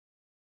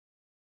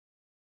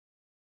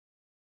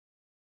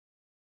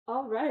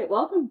All right,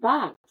 welcome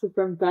back to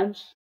From Bench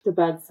to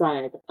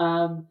Bedside.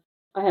 I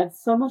had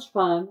so much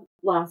fun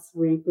last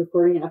week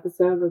recording an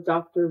episode with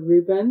Dr.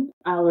 Ruben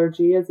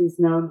Allergy, as he's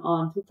known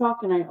on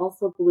TikTok, and I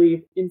also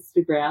believe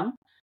Instagram.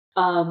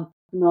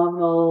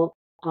 Phenomenal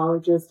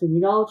allergist,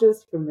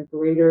 immunologist from the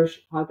greater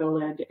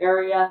Chicagoland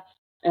area.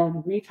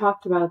 And we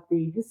talked about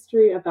the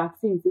history of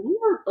vaccines, and we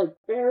were like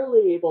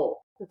barely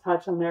able to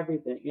touch on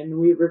everything. And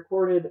we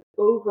recorded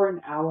over an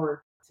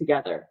hour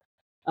together.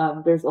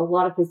 There's a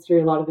lot of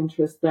history, a lot of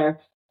interest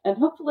there. And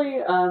hopefully,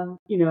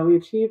 we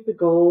achieve the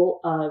goal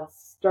of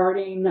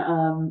starting,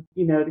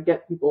 to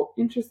get people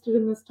interested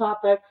in this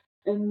topic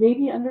and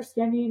maybe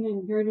understanding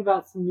and hearing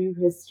about some new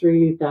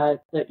history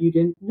that you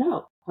didn't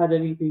know had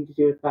anything to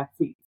do with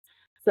vaccines.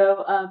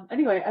 So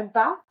anyway, I'm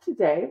back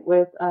today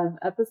with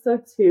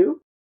Ep.2.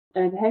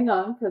 And hang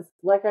on, because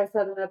like I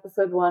said in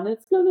Ep.1,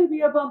 it's going to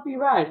be a bumpy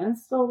ride. I'm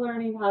still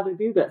learning how to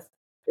do this.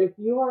 If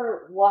you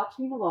are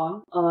watching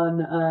along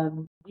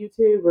on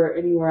YouTube or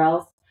anywhere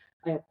else,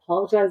 I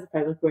apologize if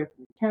I look away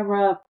from the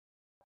camera.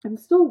 I'm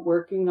still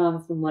working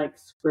on some like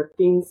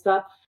scripting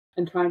stuff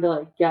and trying to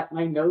like get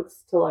my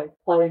notes to like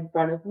play in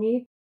front of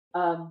me.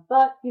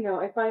 But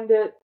I find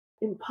it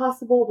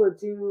impossible to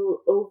do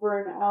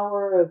over an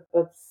hour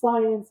of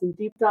science and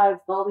deep dives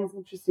and all these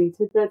interesting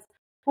tidbits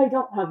if I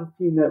don't have a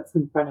few notes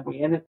in front of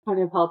me. And it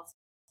kind of helps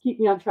keep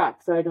me on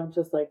track so I don't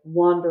just like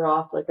wander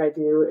off like I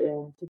do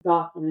in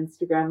TikTok and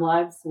Instagram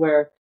lives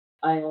where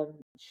I am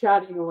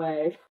chatting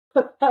away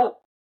about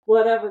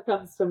whatever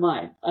comes to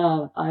mind.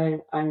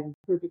 I'm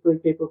perfectly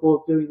capable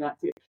of doing that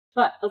too.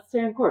 But let's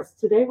stay on course.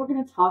 Today we're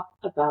going to talk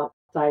about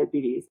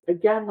diabetes.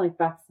 Again, like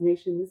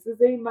vaccination, this is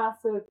a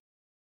massive,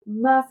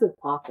 massive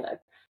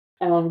topic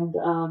and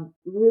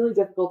really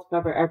difficult to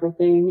cover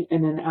everything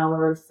in an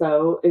hour or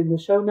so. In the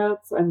show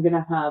notes, I'm going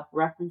to have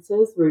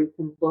references where you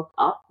can look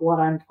up what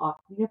I'm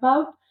talking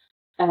about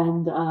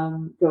and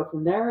go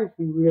from there if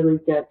you really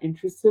get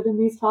interested in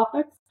these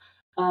topics.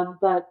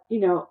 But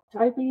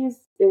diabetes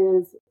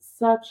is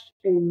such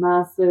a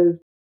massive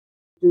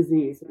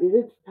disease.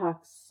 It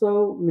impacts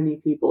so many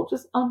people,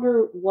 just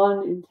under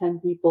 1 in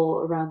 10 people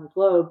around the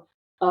globe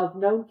of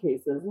known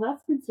cases. And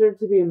that's considered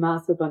to be a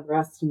massive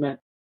underestimate.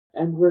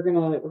 And we're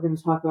gonna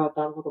talk about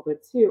that a little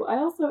bit too. I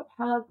also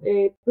have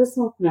a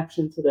personal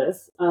connection to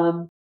this.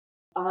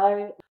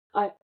 I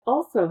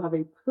also have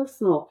a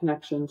personal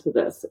connection to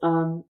this.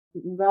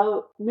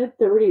 About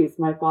mid-30s,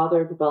 my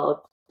father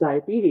developed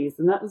diabetes,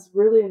 and that was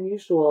really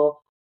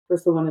unusual for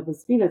someone of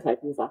his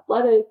phenotype. He was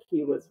athletic,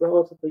 he was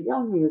relatively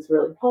young, he was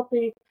really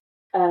healthy,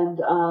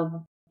 and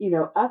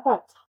at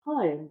that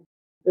time,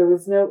 there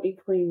was no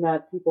inkling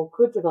that people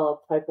could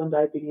develop type 1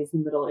 diabetes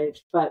in middle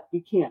age, but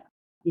you can,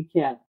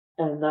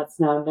 and that's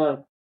now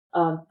known.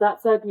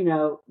 That said,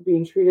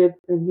 being treated,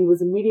 and he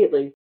was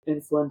immediately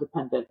insulin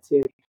dependent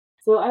too.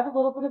 So I have a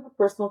little bit of a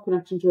personal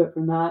connection to it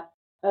from that.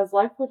 As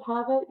life would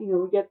have it,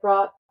 we get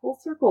brought full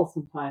circle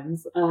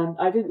sometimes. And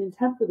I didn't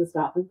intend for this to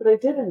happen, but I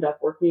did end up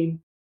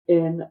working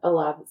in a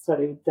lab that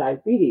studied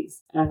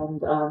diabetes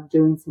and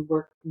doing some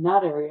work in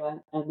that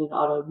area and in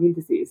autoimmune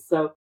disease.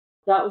 So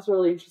that was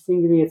really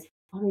interesting to me. It's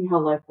funny how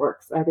life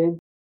works. I didn't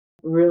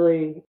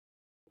really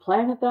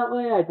plan it that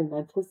way. I didn't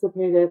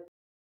anticipate it,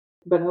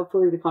 but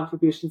hopefully the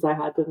contributions I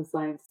had to the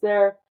science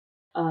there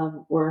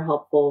were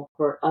helpful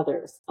for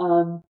others.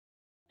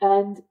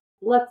 And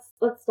let's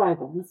dive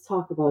in. Let's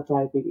talk about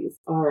diabetes.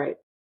 All right.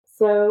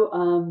 So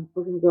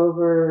we're going to go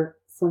over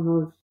some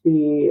of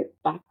the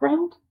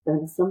background,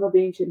 then some of the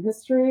ancient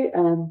history,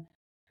 and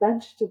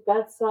bench to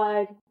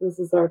bedside. This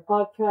is our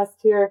podcast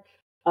here.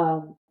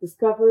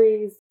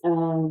 Discoveries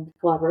and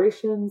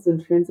collaborations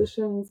and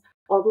transitions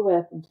all the way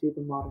up into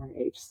the modern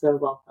age. So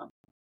welcome.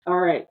 All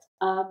right.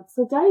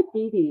 So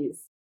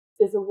diabetes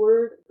is a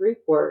Greek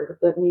word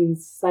that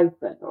means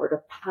siphon or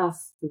to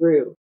pass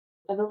through.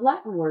 And the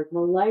Latin word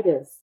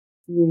mellitus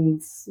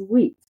means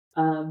sweet.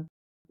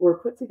 Were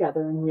put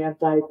together and we have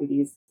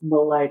diabetes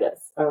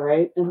mellitus, all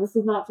right? And this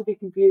is not to be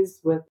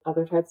confused with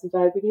other types of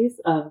diabetes.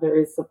 There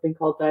is something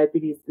called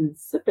diabetes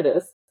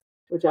insipidus,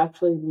 which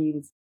actually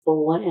means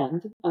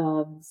bland.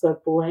 So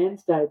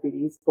bland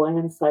diabetes,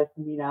 bland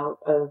siphoning out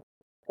of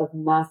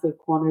massive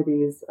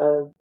quantities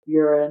of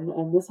urine.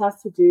 And this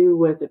has to do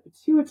with the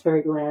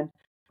pituitary gland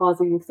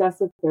causing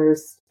excessive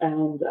thirst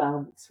and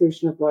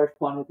excretion of large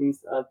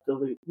quantities of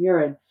dilute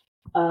urine.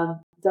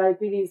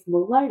 Diabetes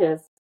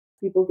mellitus,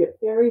 people get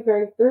very,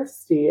 very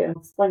thirsty, and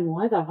I'll explain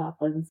why that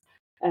happens.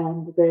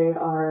 And they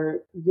are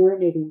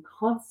urinating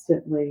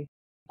constantly,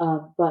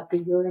 but the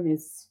urine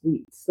is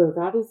sweet. So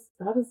that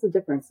is the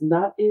difference, and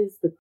that is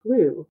the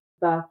clue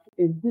back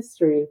in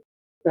history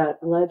that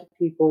led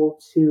people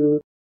to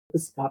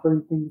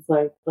discovering things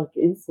like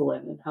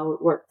insulin and how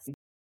it works.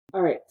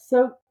 All right,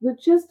 so the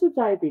gist of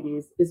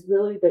diabetes is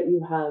really that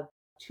you have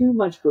too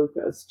much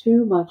glucose,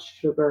 too much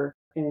sugar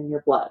in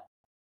your blood,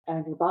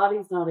 and your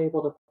body's not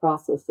able to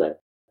process it.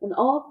 And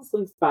all of this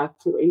links back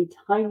to a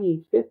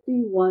tiny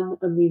 51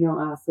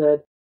 amino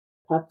acid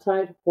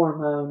peptide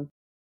hormone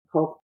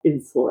called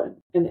insulin.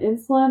 And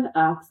insulin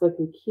acts like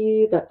a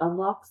key that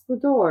unlocks the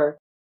door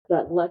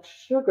that lets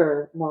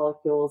sugar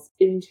molecules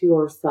into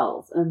your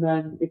cells. And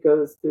then it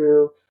goes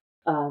through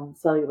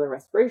cellular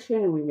respiration,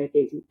 and we make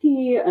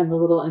ATP, and the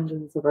little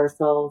engines of our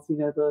cells,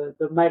 the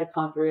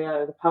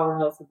mitochondria, or the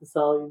powerhouse of the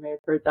cell. You may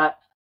have heard that.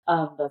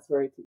 That's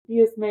where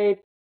ATP is made.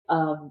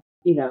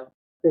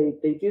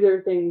 They do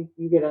their thing.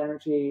 You get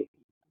energy.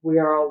 We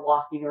are all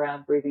walking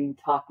around, breathing,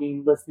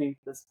 talking, listening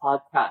to this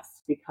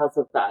podcast because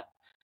of that.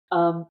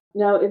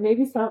 Now, it may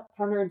be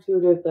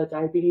counterintuitive that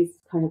diabetes is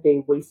kind of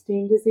a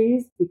wasting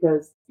disease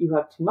because you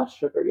have too much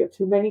sugar, you have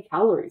too many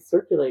calories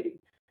circulating.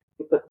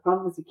 But the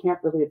problem is you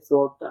can't really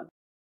absorb them.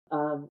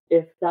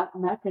 If that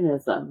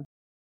mechanism,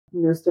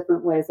 and there's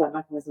different ways that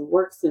mechanism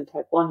works in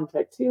type 1 and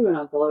type 2, and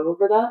I'll go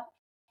over that.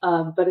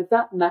 But if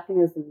that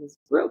mechanism is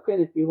broken,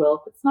 if you will,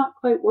 if it's not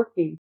quite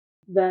working,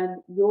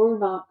 then you're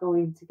not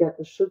going to get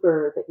the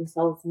sugar that your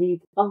cells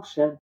need to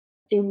function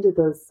into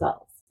those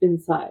cells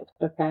inside,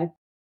 okay?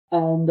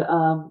 And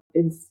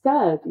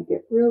instead, you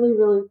get really,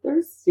 really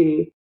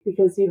thirsty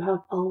because you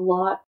have a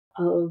lot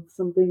of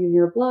something in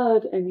your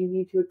blood and you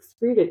need to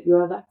excrete it. You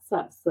have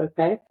excess,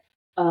 okay?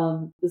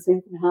 The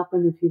same can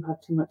happen if you have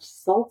too much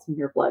salt in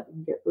your blood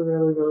and get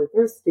really, really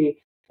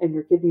thirsty, and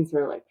your kidneys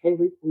are like, hey,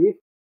 we've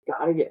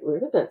got to get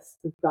rid of this.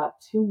 We've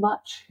got too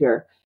much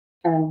here.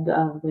 And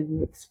then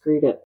you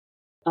excrete it.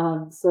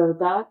 So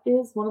that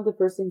is one of the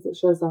first things that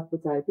shows up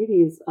with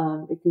diabetes.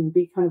 It can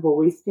be kind of a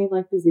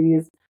wasting-like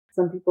disease.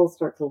 Some people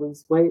start to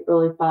lose weight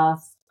really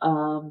fast.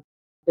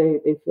 They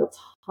feel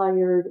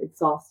tired,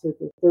 exhausted,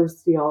 they're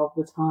thirsty all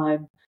the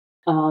time.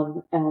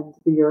 And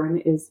the urine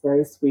is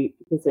very sweet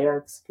because they are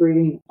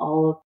excreting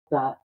all of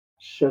that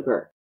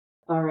sugar.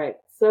 All right.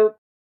 So,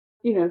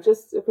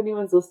 just if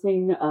anyone's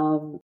listening,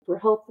 for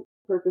health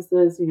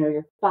purposes,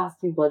 your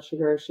fasting blood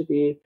sugar should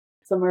be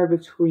somewhere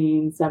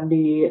between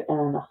 70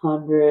 and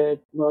 100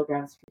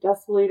 milligrams per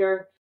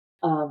deciliter.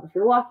 If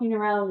you're walking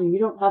around and you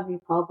don't have any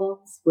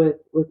problems with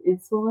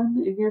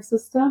insulin in your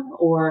system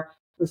or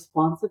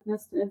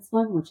responsiveness to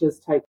insulin, which is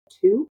type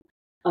 2,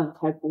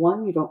 type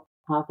 1, you don't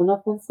have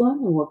enough insulin,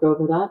 and we'll go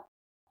over that.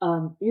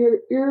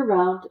 You're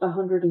around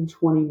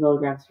 120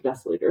 milligrams per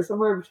deciliter,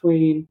 somewhere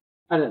between,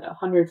 I don't know,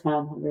 110,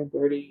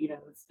 130.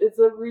 It's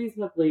a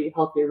reasonably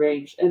healthy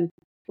range. And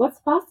what's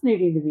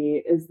fascinating to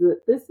me is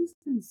that this is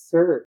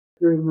conserved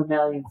through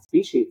mammalian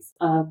species.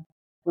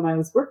 When I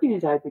was working in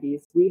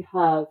diabetes, we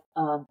have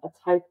a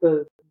type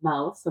of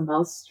mouse, a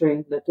mouse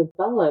strain that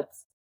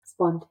develops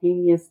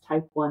spontaneous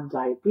type 1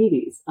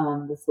 diabetes.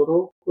 This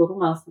little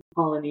mouse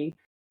colony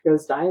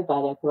goes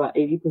diabetic, about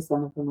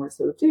 80% of them or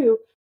so do,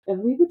 and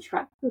we would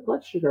track their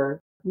blood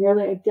sugar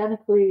nearly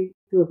identically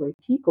to the way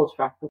people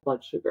track their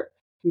blood sugar.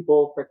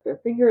 People prick their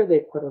finger, they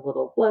put a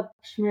little blood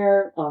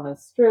smear on a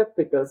strip,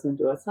 it goes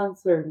into a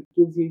sensor, and it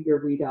gives you your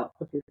readout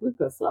of your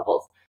glucose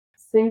levels.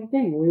 Same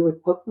thing, we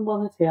would poke them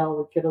on the tail,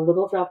 we'd get a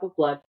little drop of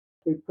blood,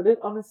 we'd put it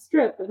on a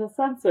strip and a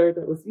sensor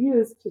that was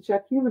used to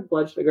check human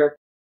blood sugar.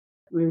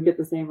 We would get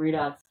the same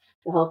readouts.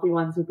 The healthy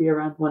ones would be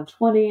around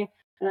 120.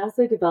 And as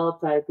they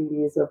developed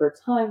diabetes over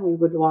time, we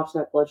would watch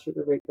that blood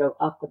sugar rate go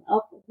up and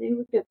up, and they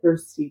would get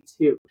thirsty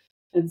too.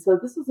 And so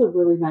this was a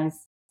really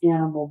nice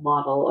animal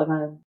model.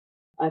 And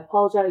I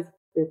apologize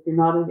if you're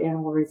not into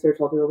animal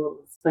research. I'll do a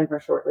little disclaimer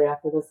shortly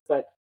after this.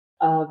 But,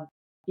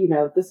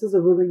 this is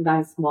a really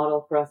nice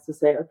model for us to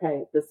say,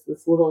 okay, this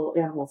little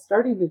animal is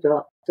starting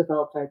to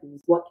develop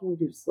diabetes. What can we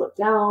do to slow it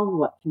down?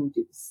 What can we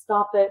do to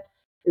stop it?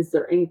 Is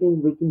there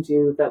anything we can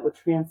do that would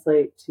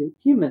translate to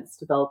humans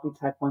developing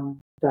type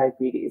 1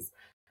 diabetes?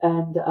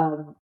 And,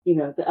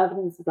 the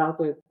evidence is out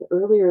there that the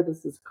earlier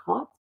this is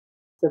caught,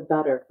 the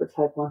better for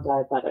type 1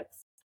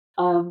 diabetics.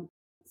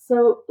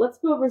 So let's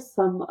go over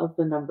some of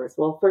the numbers.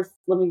 Well, first,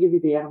 let me give you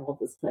the animal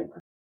disclaimer.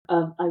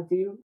 I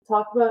do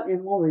talk about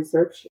animal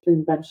research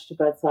in Bench to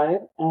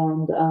Bedside,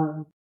 and,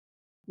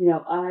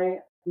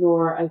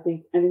 I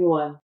think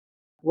anyone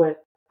with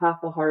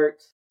half a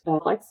heart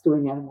likes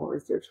doing animal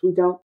research. We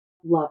don't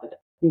love it.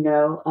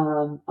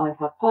 I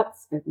have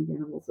pets. I think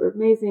animals are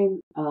amazing.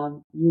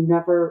 You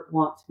never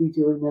want to be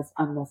doing this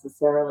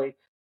unnecessarily.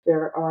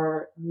 There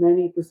are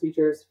many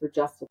procedures for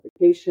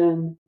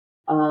justification,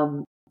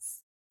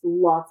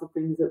 lots of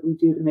things that we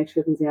do to make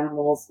sure these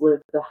animals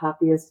live the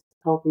happiest,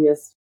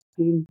 healthiest,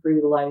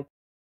 pain-free life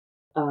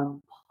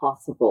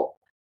possible.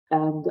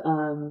 And,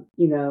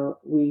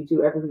 we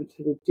do everything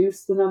to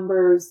reduce the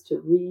numbers, to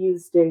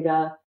reuse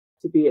data,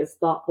 to be as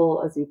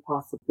thoughtful as you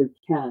possibly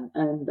can.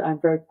 And I'm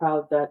very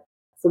proud that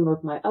some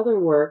of my other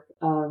work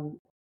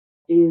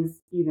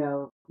is,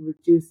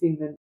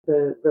 reducing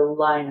the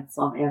reliance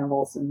on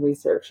animals in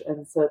research.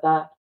 And so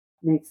that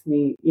makes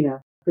me,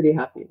 pretty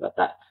happy about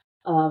that.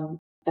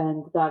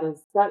 And that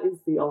is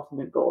the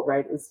ultimate goal,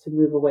 right? Is to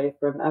move away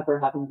from ever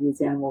having to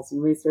use animals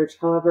in research.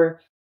 However,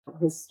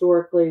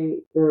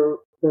 historically, there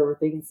were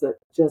things that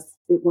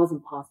it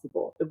wasn't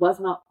possible. It was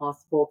not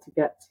possible to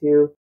get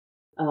to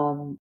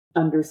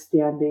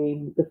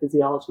understanding the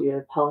physiology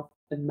of health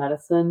and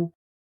medicine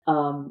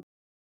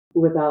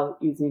without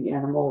using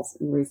animals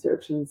in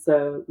research. And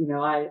so,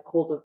 I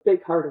hold a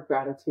big heart of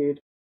gratitude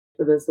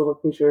for those little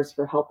creatures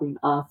for helping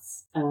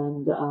us.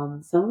 And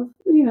some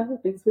of the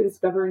things we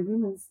discover in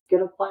humans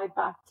get applied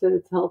back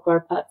to help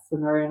our pets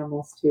and our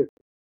animals too.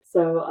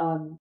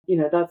 So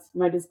that's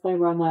my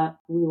disclaimer on that.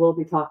 We will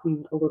be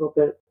talking a little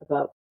bit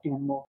about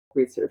animal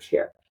research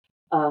here.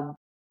 And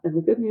the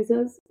good news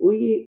is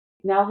we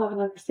now have an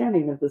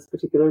understanding of this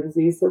particular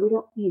disease, so we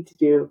don't need to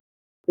do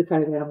the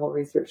kind of animal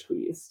research we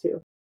used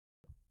to.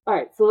 All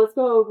right, so let's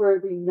go over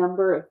the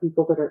number of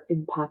people that are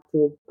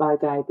impacted by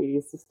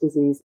diabetes, this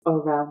disease,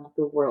 around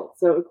the world.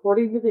 So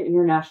according to the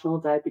International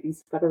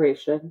Diabetes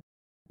Federation,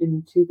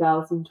 in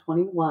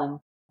 2021,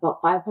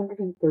 about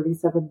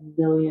 537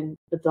 million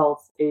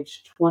adults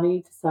aged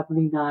 20 to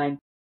 79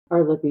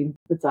 are living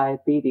with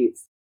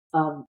diabetes.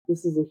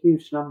 This is a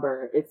huge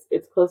number.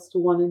 It's close to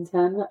 1 in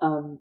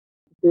 10.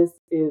 This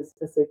is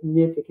a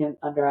significant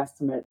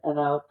underestimate, and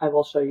I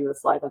will show you a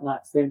slide on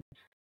that soon.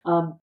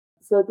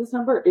 So this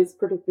number is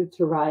predicted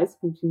to rise,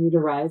 continue to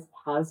rise. It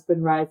has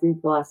been rising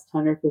for the last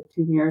 10 or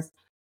 15 years,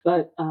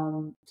 but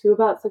to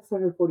about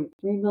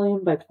 643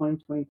 million by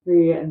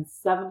 2023 and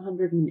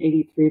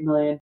 783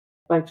 million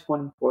by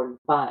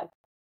 2045.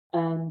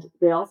 And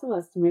they also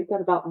estimate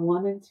that about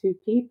 1 in 2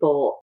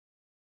 people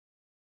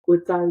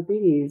with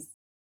diabetes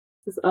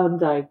is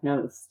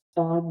undiagnosed.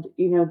 And,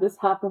 this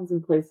happens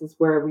in places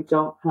where we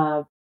don't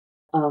have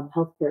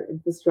healthcare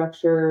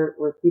infrastructure,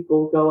 where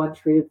people go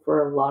untreated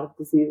for a lot of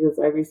diseases.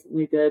 I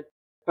recently did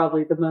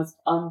probably the most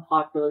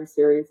unpopular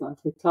series on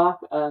TikTok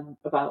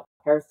about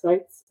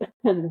parasites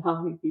and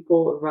how many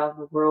people around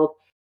the world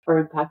are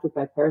impacted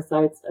by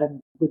parasites.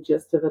 And the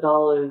gist of it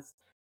all is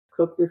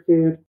cook your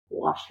food,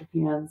 wash your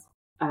hands,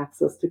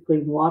 access to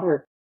clean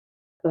water.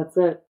 That's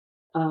it.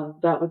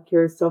 That would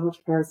cure so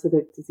much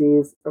parasitic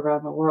disease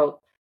around the world.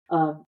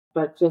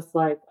 But just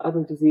like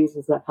other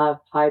diseases that have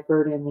high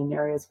burden in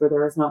areas where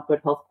there is not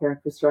good healthcare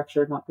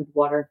infrastructure, not good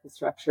water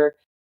infrastructure,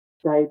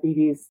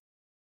 diabetes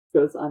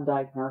goes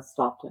undiagnosed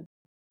often.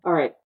 All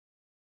right.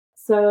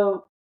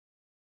 So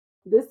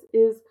this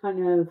is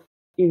kind of,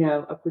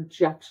 a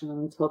projection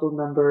on the total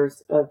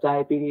numbers of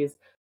diabetes.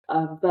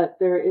 But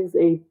there is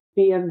a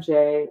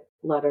BMJ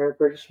letter,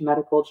 British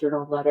Medical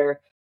Journal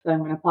letter, that I'm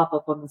going to pop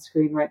up on the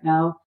screen right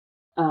now.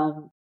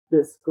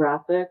 This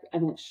graphic,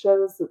 and it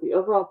shows that the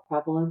overall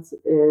prevalence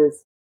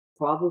is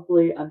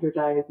probably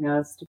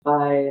underdiagnosed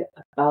by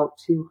about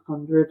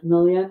 200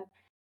 million.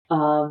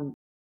 And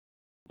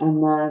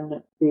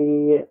then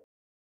the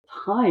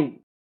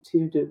time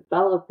to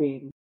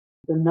developing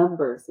the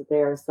numbers that they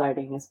are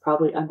citing is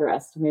probably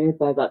underestimated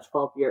by about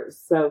 12 years.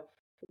 So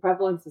the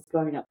prevalence is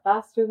going up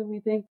faster than we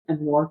think, and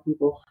more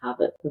people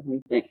have it than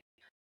we think.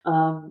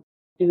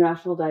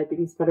 International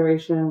Diabetes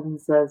Federation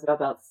says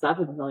about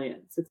 6.7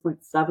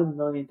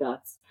 million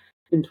deaths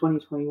in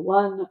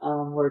 2021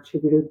 were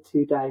attributed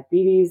to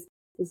diabetes.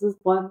 This is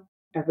 1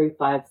 every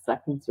 5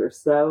 seconds or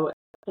so.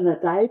 And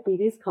that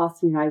diabetes costs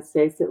the United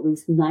States at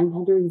least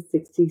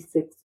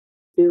 $966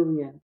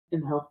 billion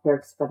in healthcare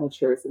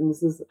expenditures. And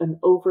this is an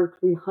over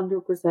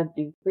 300%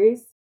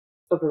 increase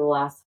over the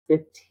last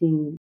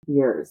 15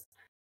 years.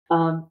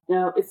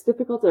 Now, it's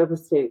difficult to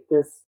overstate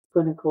this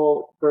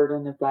clinical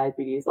burden of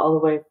diabetes, all the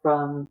way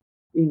from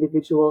the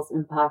individuals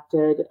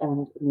impacted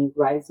and the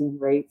rising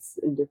rates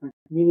in different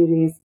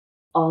communities,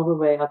 all the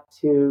way up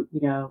to,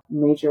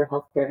 major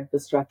healthcare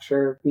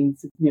infrastructure being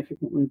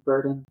significantly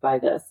burdened by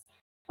this.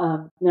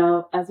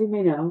 Now, as you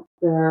may know,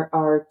 there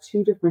are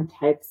 2 different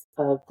types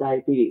of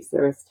diabetes.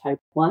 There is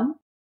type 1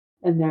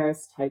 and there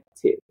is type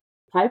 2.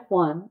 Type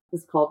 1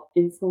 is called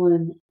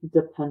insulin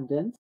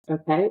dependent,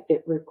 okay?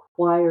 It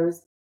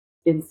requires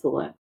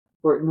insulin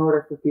in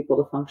order for people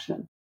to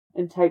function.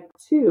 And type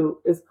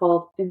 2 is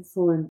called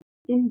insulin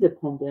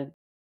independent,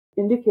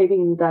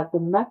 indicating that the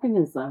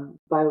mechanism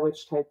by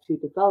which type 2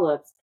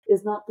 develops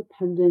is not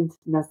dependent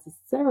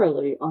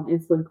necessarily on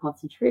insulin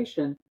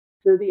concentration,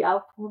 though the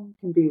outcome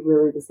can be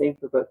really the same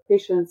for both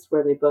patients,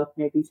 where they both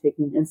may be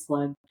taking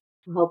insulin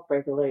to help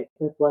regulate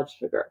their blood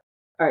sugar.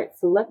 All right,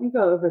 so let me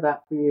go over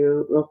that for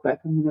you real quick.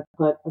 I'm going to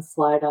put a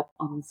slide up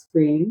on the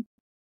screen.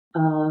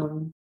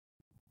 Hang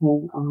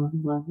on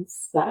 1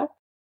 sec.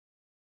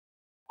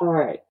 All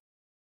right.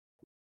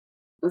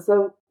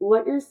 So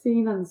what you're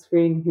seeing on the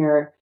screen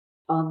here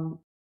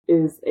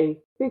is a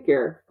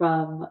figure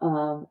from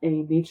a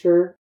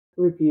Nature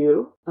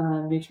review.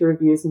 Nature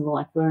Reviews in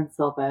Molecular and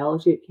Cell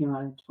Biology. It came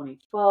out in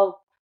 2012.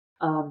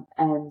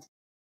 And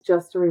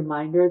just a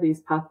reminder,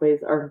 these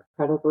pathways are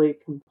incredibly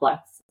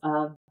complex.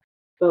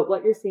 But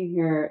what you're seeing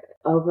here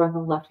over on the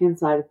left-hand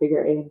side of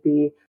figure A and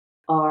B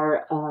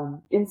are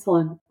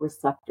insulin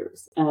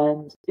receptors.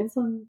 And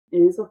insulin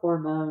is a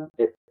hormone.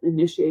 It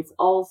initiates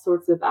all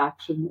sorts of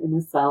action in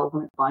a cell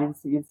when it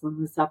binds the insulin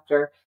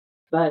receptor.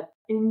 But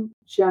in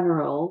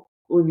general,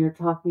 when you're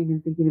talking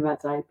and thinking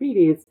about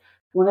diabetes,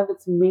 one of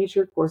its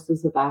major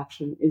courses of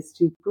action is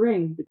to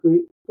bring the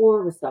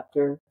GLUT4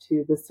 receptor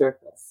to the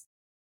surface.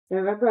 Now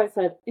remember I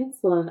said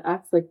insulin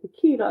acts like the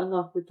key to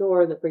unlock the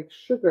door that brings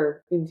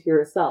sugar into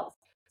your cells.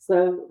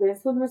 So the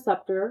insulin hits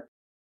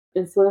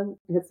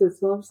the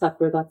insulin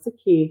receptor, that's the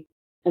key,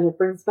 and it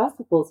brings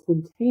vesicles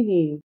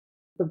containing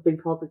something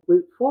called the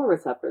GLUT4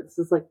 receptor. This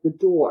is like the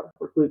door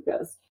for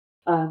glucose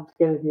to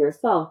get into your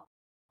cell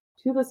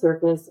to the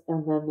surface,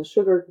 and then the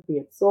sugar can be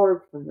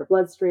absorbed from your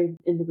bloodstream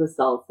into the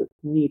cells that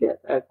need it,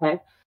 okay?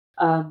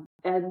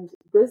 And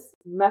this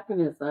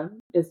mechanism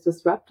is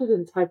disrupted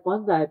in type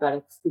 1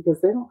 diabetics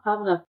because they don't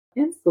have enough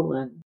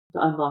insulin to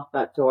unlock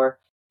that door.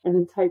 And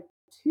in type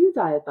 2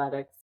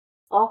 diabetics,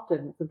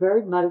 often it's a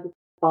very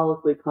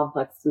metabolically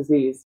complex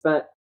disease,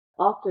 but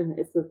often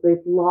it's that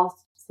they've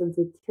lost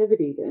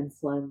sensitivity to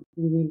insulin,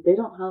 meaning they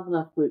don't have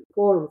enough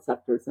GLUT4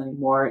 receptors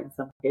anymore in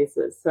some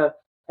cases. So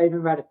I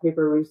even read a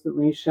paper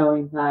recently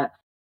showing that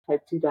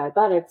type 2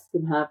 diabetics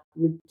can have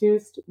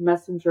reduced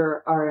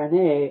messenger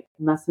RNA,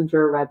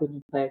 messenger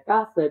ribonucleic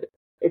acid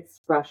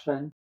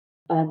expression,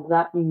 and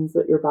that means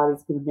that your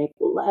body's going to make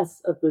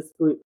less of this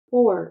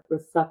GLUT4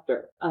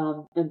 receptor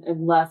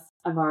and less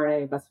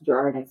mRNA, messenger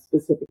RNA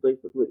specifically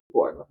for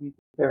GLUT4. Let me be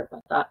clear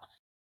about that.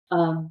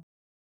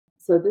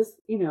 So this,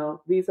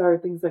 these are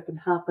things that can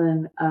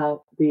happen at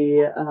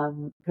the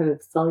kind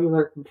of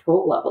cellular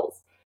control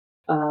levels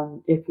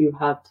if you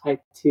have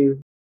type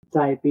 2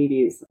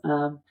 diabetes.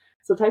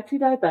 So type 2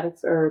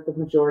 diabetics are the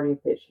majority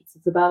of patients.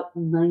 It's about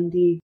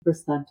 90%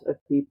 of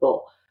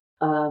people,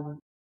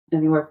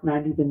 anywhere from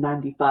 90 to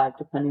 95,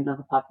 depending on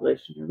the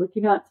population you're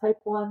looking at. Type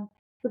 1,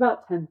 it's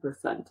about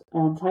 10%.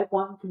 And type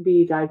 1 can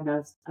be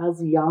diagnosed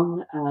as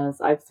young as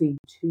I've seen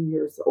 2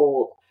 years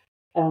old.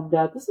 And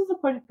this was a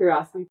point of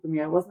curiosity for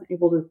me. I wasn't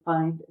able to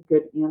find a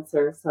good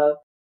answer. So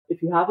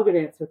if you have a good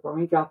answer for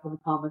me, drop in the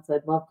comments.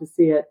 I'd love to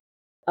see it.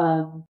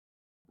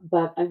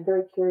 But I'm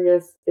very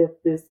curious if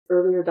this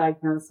earlier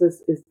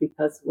diagnosis is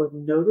because we're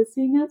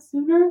noticing it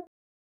sooner,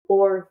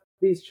 or if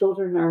these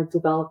children are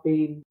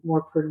developing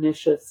more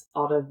pernicious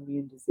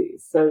autoimmune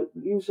disease. So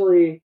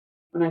usually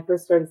when I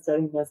first started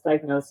studying this,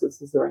 diagnosis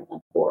was around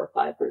like 4 or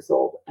 5 years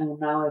old. And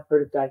now I've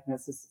heard of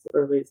diagnosis as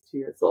early as 2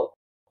 years old.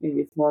 Maybe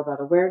it's more about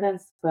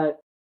awareness,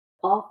 but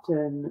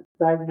often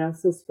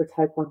diagnosis for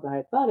type 1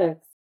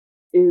 diabetics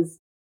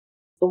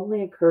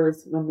only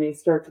occurs when they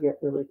start to get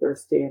really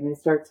thirsty and they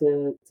start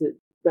to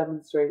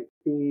demonstrate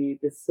the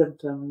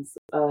symptoms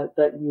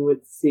that you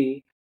would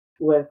see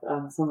with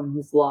someone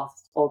who's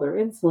lost all their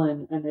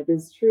insulin. And it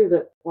is true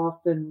that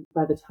often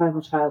by the time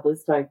a child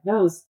is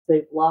diagnosed,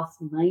 they've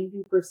lost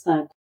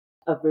 90%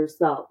 of their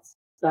cells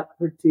that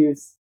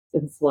produce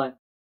insulin.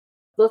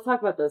 So let's talk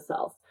about those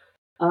cells.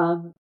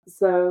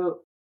 So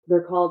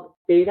they're called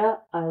beta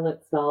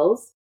islet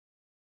cells,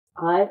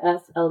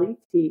 ISLET,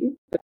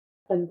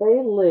 and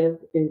they live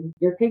in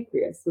your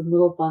pancreas in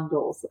little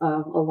bundles,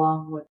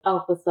 along with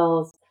alpha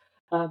cells.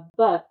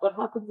 But what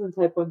happens in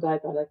type 1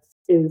 diabetics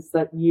is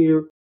that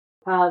you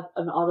have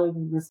an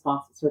autoimmune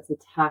response that starts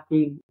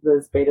attacking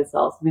those beta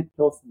cells and it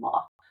kills them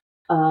off.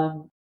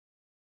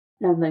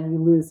 And then you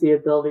lose the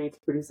ability to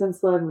produce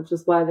insulin, which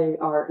is why they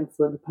are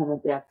insulin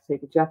dependent. They have to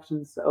take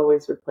injections to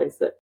always replace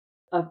it.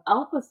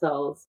 Alpha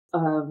cells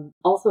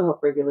also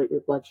help regulate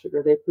your blood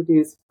sugar. They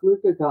produce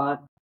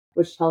glucagon,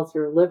 which tells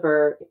your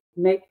liver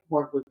make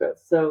more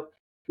glucose. So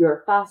if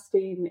you're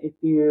fasting, if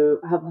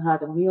you haven't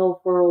had a meal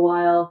for a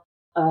while,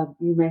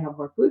 you may have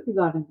more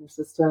glucagon in your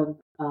system,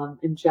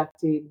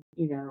 injecting,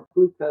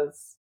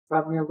 glucose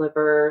from your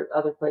liver,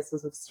 other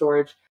places of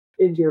storage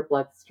into your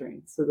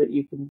bloodstream so that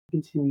you can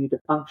continue to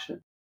function.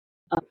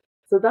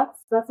 So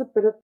that's a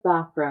bit of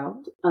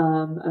background,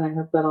 and I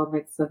hope that all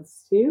makes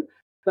sense to you.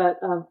 But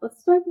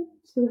let's dive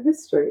into the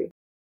history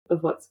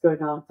of what's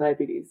going on with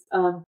diabetes.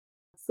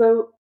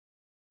 So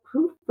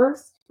who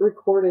first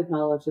recorded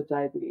knowledge of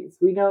diabetes?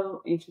 We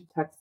know ancient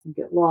texts can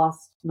get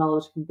lost,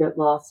 knowledge can get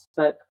lost,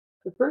 but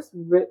the first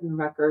written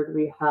record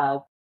we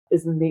have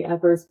is in the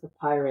Ebers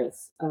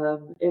Papyrus,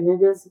 and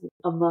it is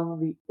among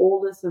the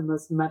oldest and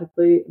most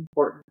medically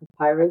important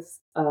papyrus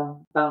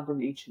found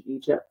in ancient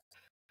Egypt.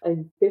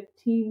 In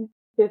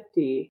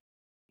 1550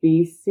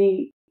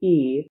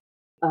 BCE,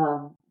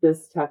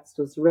 this text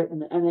was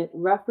written, and it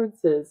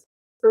references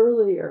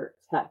earlier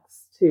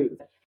texts too.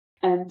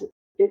 And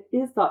it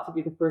is thought to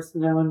be the first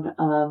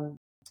known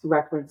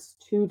reference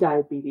to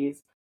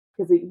diabetes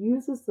because it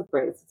uses the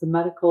phrase, it's a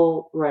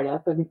medical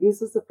write-up, and it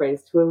uses the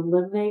phrase to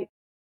eliminate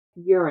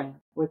urine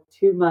with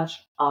too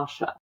much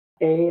asha,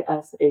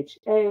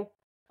 A-S-H-A.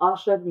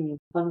 Asha means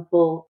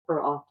plentiful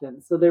or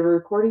often. So they were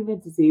recording a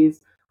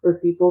disease where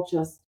people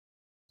just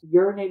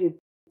urinated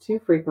too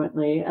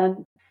frequently.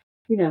 And,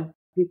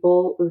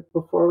 people,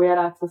 before we had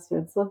access to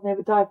insulin, they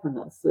would die from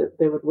this.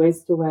 They would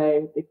waste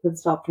away. They couldn't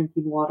stop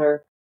drinking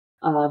water.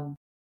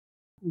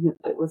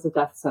 It was a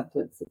death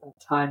sentence at that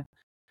time.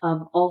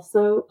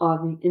 Also,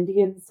 on the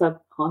Indian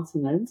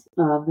subcontinent,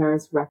 there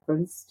is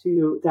reference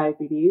to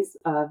diabetes.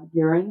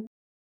 Urine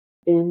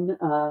in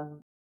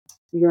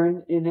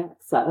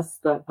excess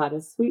that had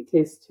a sweet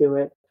taste to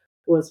it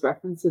was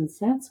referenced in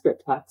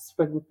Sanskrit texts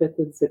from the 5th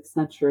and 6th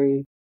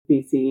century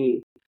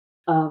BCE.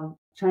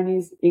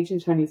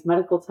 Ancient Chinese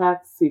medical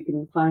texts, you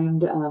can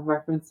find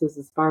references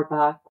as far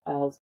back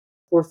as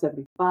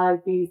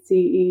 475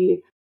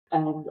 BCE,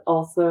 and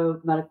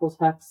also medical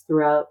texts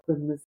throughout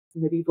the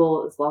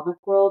medieval Islamic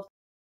world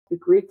the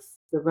Greeks,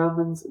 the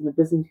Romans, and the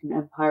Byzantine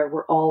Empire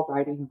were all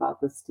writing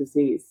about this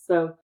disease.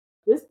 So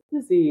this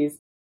disease,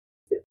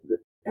 it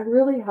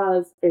really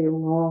has a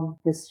long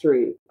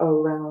history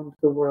around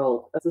the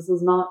world. This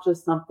is not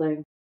just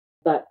something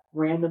that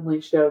randomly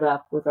showed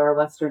up with our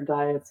Western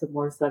diets and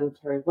more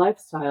sedentary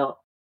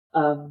lifestyle.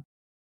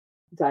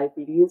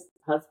 Diabetes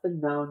has been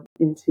known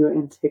into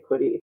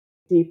antiquity,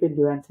 deep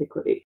into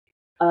antiquity.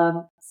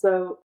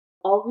 So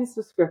all these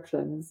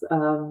descriptions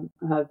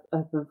have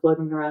been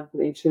floating around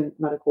the ancient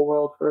medical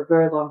world for a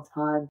very long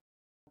time.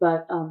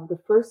 But the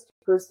first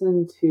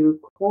person to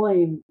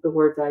coin the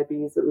word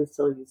diabetes that we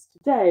still use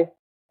today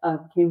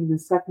came in the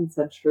 2nd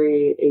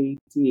century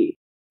AD.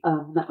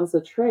 That was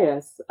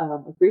Atreus,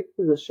 a Greek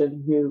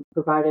physician who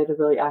provided a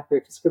really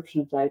accurate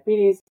description of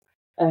diabetes.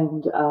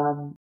 And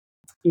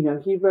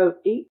he wrote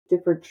 8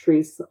 different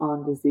treatises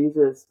on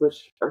diseases,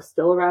 which are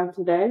still around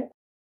today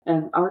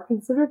and are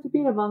considered to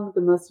be among the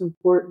most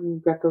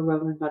important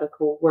Greco-Roman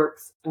medical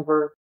works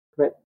ever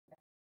written.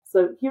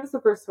 So he was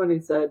the first one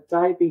who said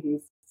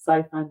diabetes,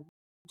 siphon,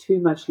 too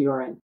much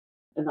urine.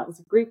 And that was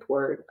a Greek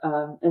word.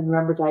 And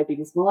remember,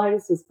 diabetes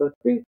mellitus is both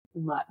Greek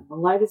and Latin.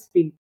 Mellitus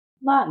being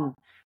Latin.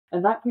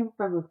 And that came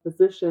from a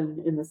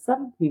physician in the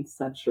 17th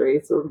century.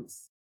 So we're going to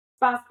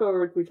fast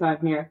forward through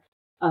time here.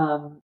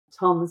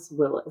 Thomas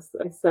Willis.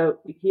 So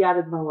he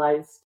added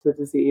mellitus to the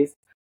disease,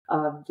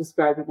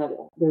 describing that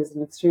there's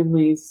an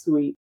extremely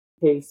sweet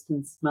taste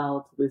and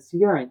smell to this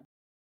urine.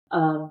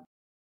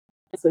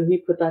 So he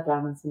put that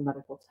down in some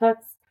medical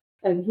texts,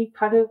 and he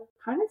kind of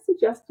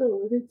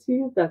alluded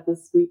to that the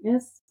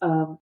sweetness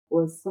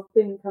was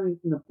something coming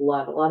from the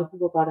blood. A lot of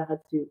people thought it had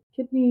to do with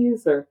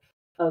kidneys or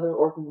other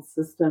organ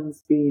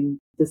systems being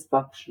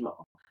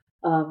dysfunctional.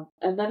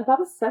 And then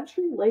about a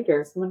century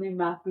later, someone named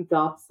Matthew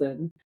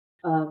Dobson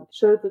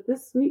showed that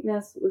this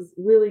sweetness was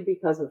really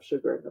because of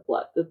sugar in the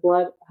blood. The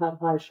blood had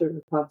high sugar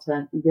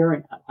content, the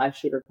urine had high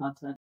sugar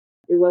content.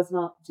 It was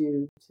not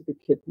due to the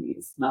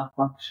kidneys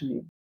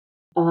malfunctioning.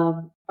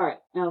 All right,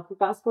 now if we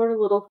fast forward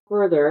a little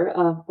further,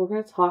 we're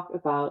going to talk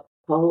about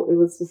how it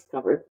was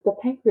discovered the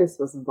pancreas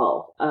was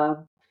involved.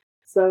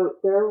 So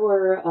there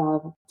were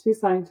 2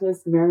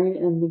 scientists, Marian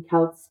and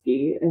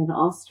Minkowski, in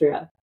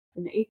Austria.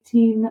 In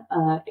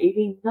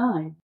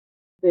 1889,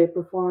 they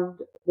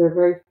performed their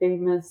very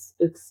famous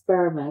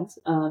experiment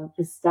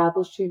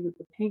establishing that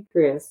the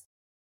pancreas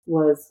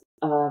was,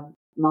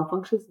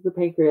 malfunctions of the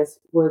pancreas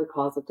were the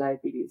cause of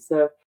diabetes.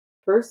 So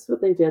first what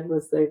they did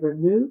was they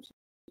removed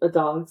a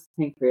dog's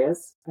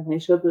pancreas, and they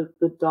showed that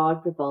the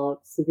dog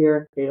developed severe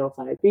and fatal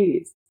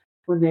diabetes.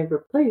 When they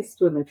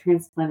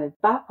transplanted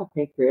back a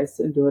pancreas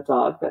into a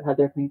dog that had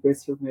their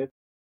pancreas removed,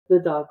 the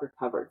dog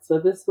recovered. So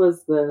this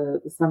was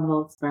the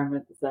seminal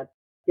experiment that said,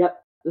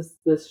 yep, this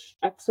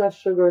excess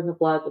sugar in the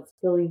blood that's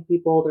killing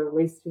people, they're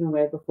wasting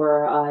away before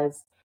our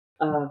eyes.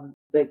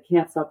 They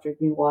can't stop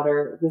drinking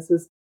water. This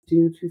is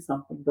due to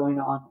something going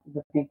on in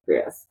the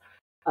pancreas.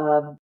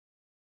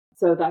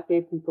 So that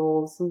gave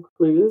people some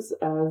clues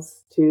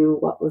as to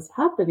what was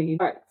happening.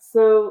 All right,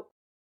 so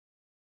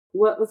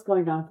what was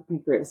going on with the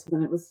pancreas?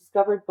 When it was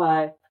discovered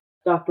by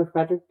Dr.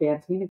 Frederick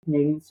Banting, a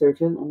Canadian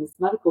surgeon, and his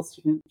medical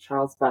student,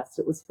 Charles Best,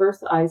 it was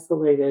first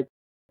isolated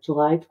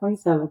July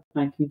 27th,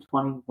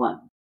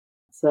 1921.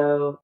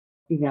 So,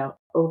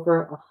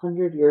 over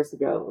 100 years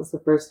ago was the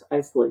first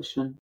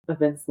isolation of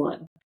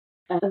insulin.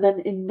 And then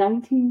in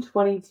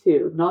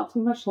 1922, not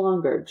too much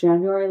longer,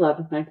 January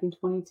 11th,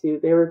 1922,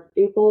 they were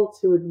able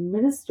to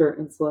administer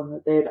insulin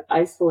that they had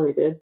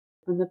isolated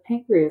from the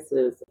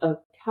pancreases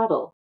of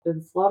cattle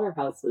in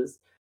slaughterhouses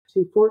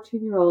to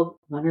 14-year-old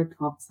Leonard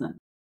Thompson,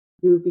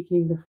 who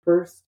became the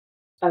first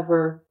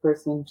ever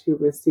person to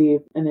receive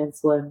an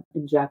insulin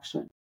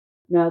injection.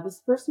 Now,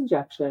 this first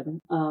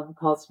injection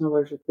caused an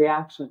allergic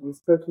reaction. These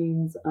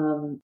proteins,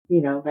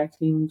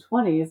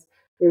 1920s,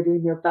 they're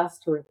doing their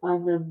best to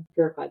refine them,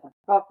 purify them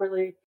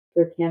properly.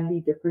 There can be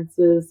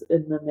differences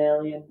in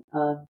mammalian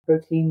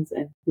proteins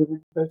and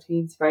human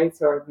proteins, right?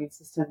 So our immune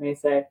system may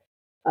say,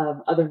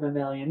 other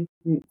mammalian,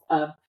 the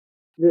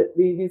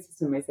immune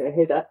system may say,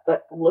 hey, that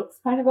looks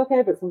kind of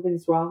okay, but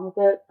something's wrong with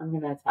it. I'm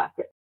going to attack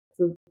it.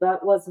 So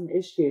that was an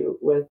issue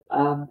with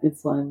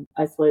insulin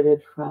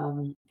isolated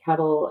from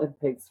cattle and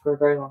pigs for a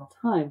very long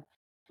time.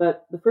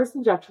 But the first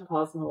injection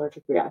caused an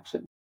allergic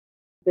reaction.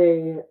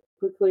 They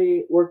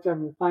quickly worked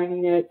on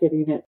refining it,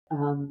 getting it,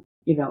 a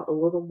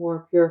little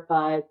more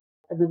purified.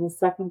 And then the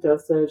second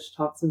dosage,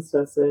 Thompson's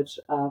dosage,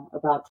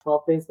 about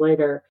 12 days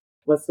later,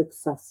 was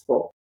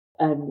successful.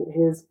 And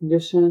his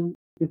condition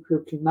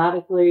improved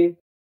dramatically.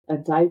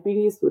 And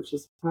diabetes, which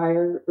was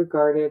prior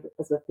regarded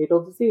as a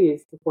fatal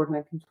disease before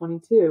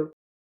 1922,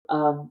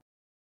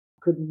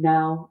 could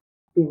now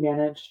be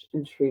managed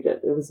and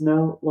treated. It was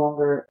no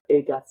longer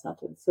a death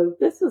sentence. So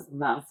this is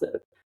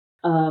massive.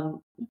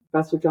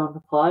 Professor John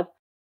McLeod,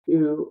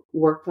 who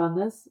worked on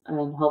this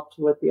and helped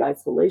with the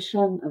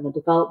isolation and the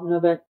development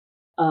of it,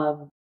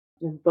 and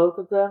both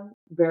of them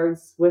very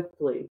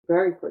quickly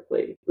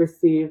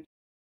received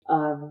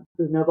the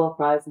Nobel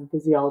Prize in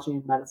Physiology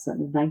and Medicine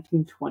in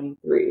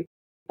 1923.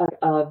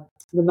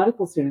 the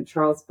medical student,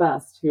 Charles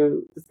Best,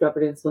 who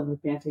discovered insulin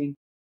with Banting,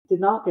 did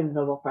not get a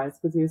Nobel Prize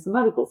because he was a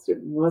medical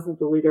student. He wasn't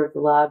the leader of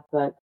the lab,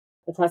 but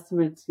a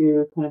testament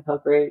to kind of how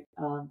great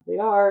they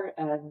are.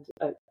 And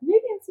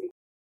Canadians,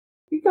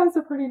 you guys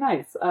are pretty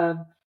nice.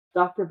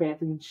 Dr.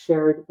 Banting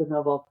shared the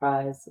Nobel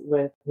Prize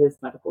with his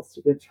medical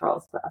student,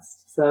 Charles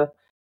Best. So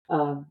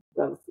that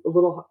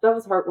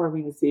was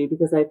heartwarming to see,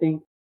 because I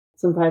think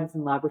sometimes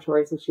in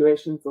laboratory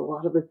situations, a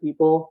lot of the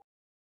people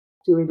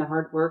doing the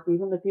hard work,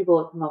 even the people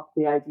that come up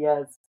with the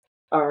ideas,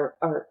 are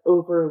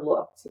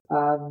overlooked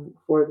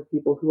for the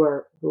people who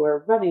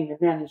are running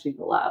and managing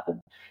the lab.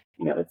 And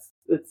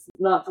it's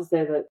not to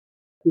say that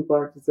people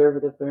aren't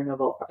deserving of their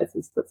Nobel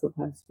Prizes, but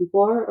sometimes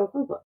people are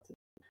overlooked.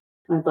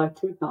 I'd like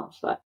to acknowledge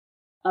that.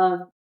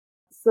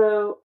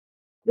 So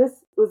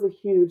this was a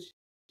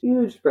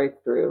huge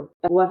breakthrough.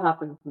 And what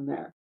happened from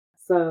there?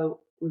 So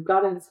we've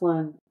got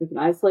insulin. We can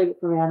isolate it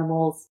from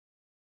animals.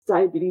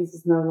 Diabetes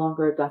is no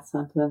longer a death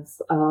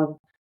sentence.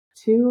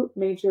 Two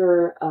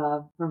major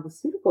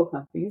pharmaceutical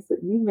companies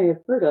that you may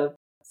have heard of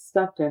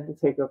stepped in to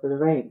take over the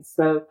reins.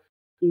 So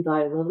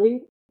Eli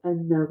Lilly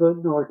and Novo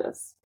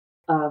Nordisk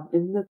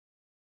in the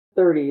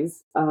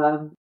 30s,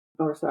 in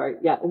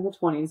the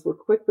 20s, were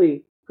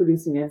quickly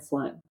producing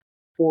insulin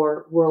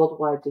for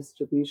worldwide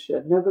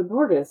distribution. Novo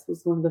Nordisk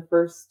was one of the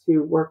first to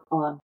work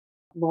on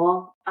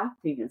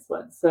long-acting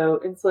insulin.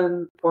 So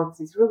insulin forms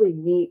these really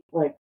neat,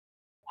 like,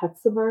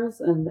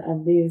 hexamers,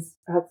 and these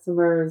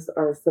hexamers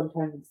are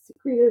sometimes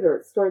secreted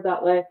or stored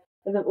that way,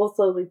 and it will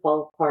slowly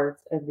fall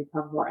apart and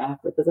become more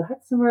active. As a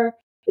hexamer,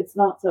 it's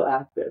not so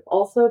active.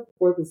 Also,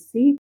 before the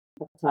C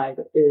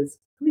peptide is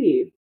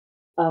cleaved,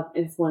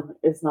 insulin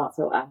is not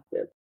so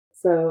active.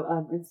 So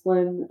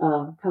insulin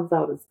comes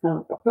out as kind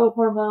of like a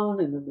pro-hormone,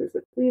 and then there's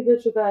a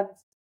cleavage event.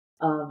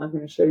 I'm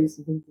going to show you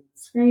some things on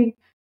the screen.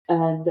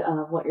 And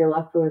what you're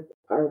left with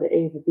are the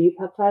A and the B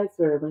peptides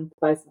that are linked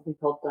by something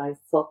called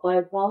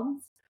disulfide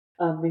bonds.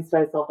 These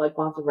disulfide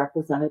bonds are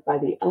represented by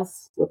the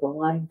S with a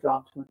line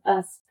drawn to an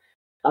S.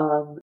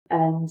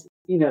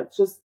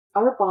 Just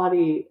our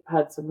body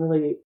had some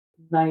really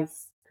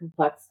nice,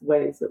 complex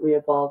ways that we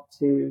evolved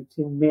to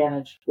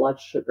manage blood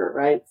sugar,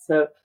 right?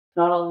 So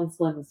not all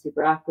insulin is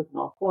super active in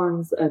all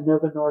forms, and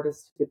Novo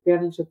Nordisk took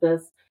advantage of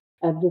this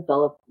and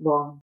developed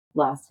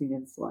long-lasting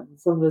insulin.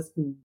 Some of this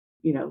can,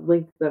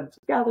 link them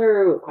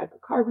together with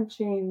hydrocarbon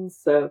chains,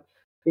 so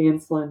the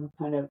insulin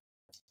kind of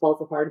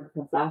falls apart and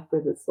becomes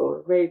active at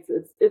slower rates.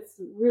 It's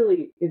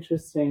really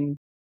interesting,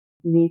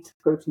 neat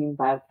protein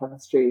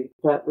biochemistry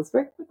that was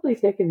very quickly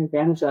taken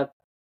advantage of,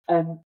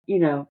 and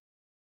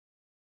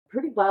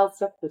pretty wild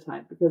stuff at the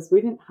time, because we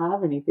didn't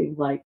have anything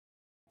like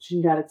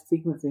genetic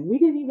sequencing. We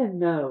didn't even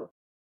know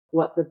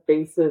what the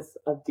basis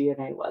of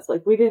DNA was.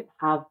 Like, we didn't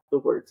have the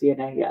word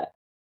DNA yet.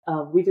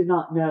 We did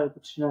not know the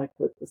genetic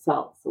code for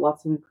cells. So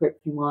Watson and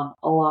Crick came on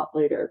a lot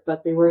later,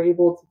 but they were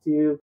able to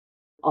do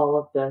all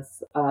of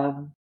this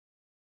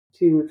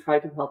to try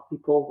to help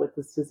people with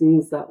this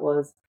disease that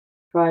was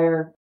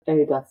prior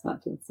a death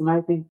sentence. And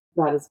I think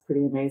that is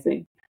pretty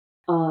amazing.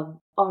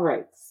 All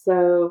right,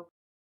 so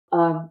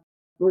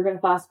we're going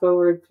to fast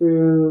forward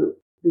through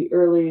the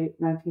early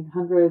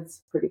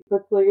 1900s pretty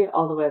quickly,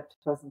 all the way up to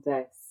present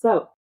day.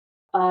 So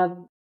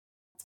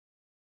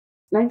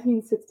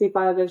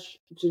 1965-ish,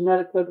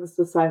 genetic code was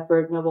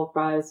deciphered, Nobel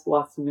Prize,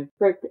 Watson and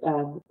Crick,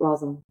 and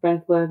Rosalind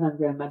Franklin. I'm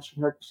going to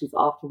mention her because she's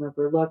often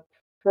overlooked.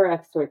 Her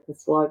X-ray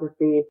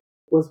crystallography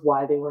was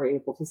why they were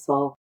able to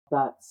solve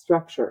that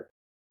structure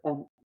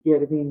and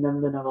giving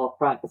them the Nobel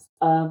Prize.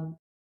 All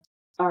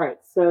right,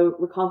 so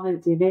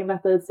recombinant DNA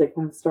methods, they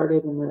kind of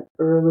started in the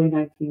early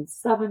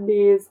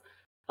 1970s.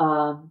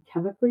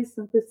 Chemically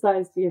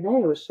synthesized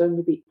DNA was shown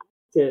to be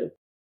active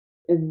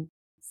in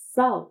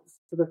cells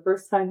for the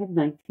first time in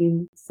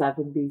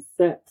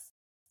 1976.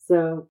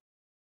 So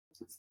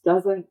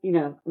doesn't,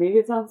 maybe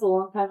it sounds a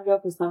long time ago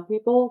for some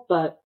people,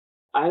 but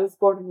I was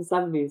born in the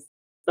 70s.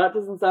 That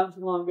doesn't sound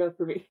too long ago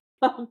for me.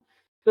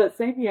 But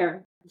same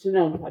year,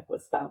 Genentech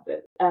was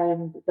founded.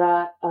 And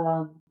that,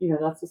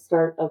 that's the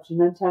start of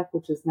Genentech,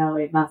 which is now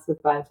a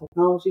massive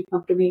biotechnology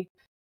company.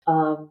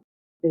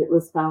 It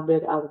was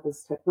founded out of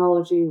this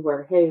technology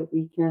where, hey,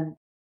 we can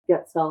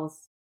get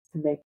cells to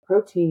make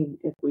protein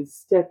if we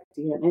stick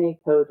DNA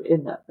code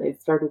in them. They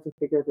started to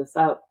figure this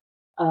out.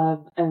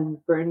 And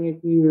for any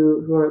of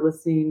you who are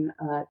listening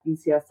at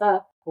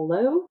UCSF,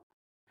 hello.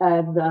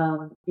 And,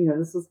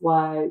 this is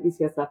why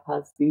UCSF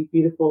has the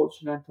beautiful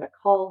Genentech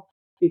Hall,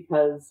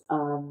 because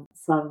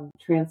some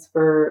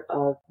transfer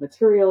of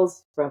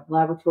materials from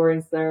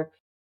laboratories there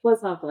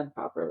was not done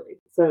properly.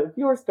 So if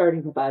you're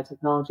starting a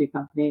biotechnology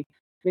company,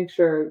 make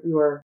sure you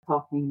are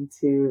talking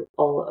to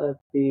all of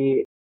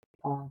the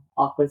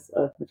Office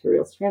of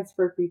Materials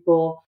Transfer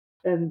people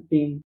and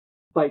being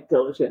quite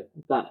diligent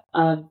with that.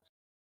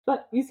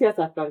 But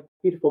UCSF got a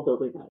beautiful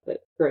building out of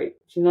it. Great.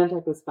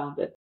 Genentech was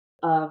founded.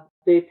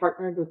 They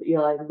partnered with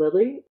Eli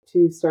Lilly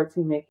to start to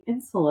make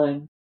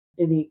insulin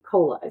in E.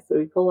 coli. So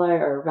E. coli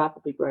are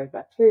rapidly growing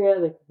bacteria.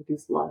 They can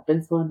produce a lot of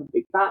insulin in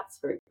big vats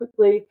very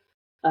quickly,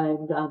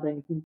 and then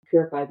you can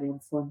purify the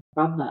insulin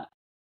from that.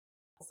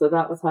 So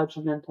that was how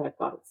Genentech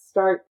got its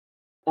start,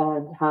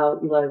 and how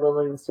Eli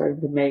Lilly was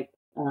starting to make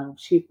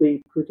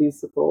cheaply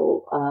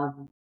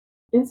producible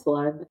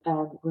insulin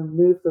and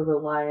remove the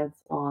reliance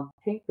on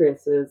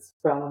pancreases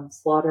from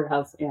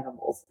slaughterhouse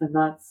animals. And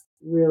that's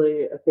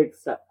really a big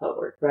step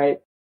forward, right?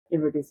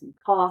 In reducing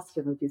cost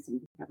and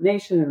reducing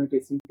contamination and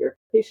reducing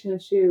purification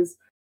issues,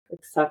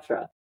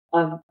 etc.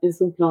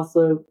 Insulin can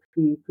also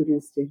be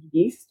produced in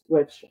yeast,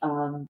 which,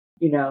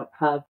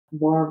 have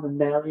more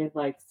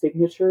mammalian-like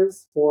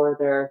signatures for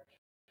their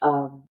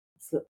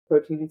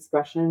protein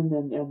expression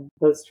and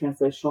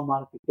post-translational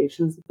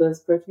modifications of those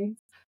proteins.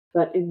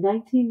 But in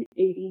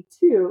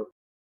 1982,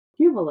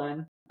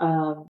 Humulin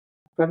from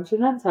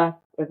Genentech,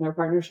 in their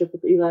partnership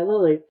with Eli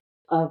Lilly,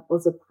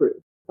 was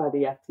approved by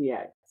the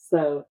FDA.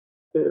 So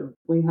boom,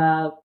 we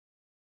have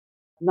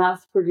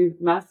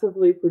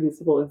massively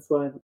producible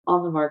insulin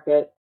on the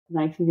market,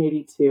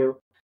 1982,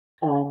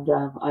 and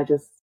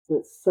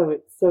it's so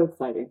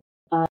exciting.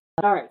 All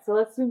right, so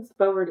let's zoom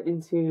forward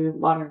into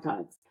modern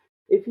times.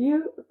 If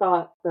you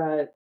thought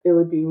that it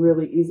would be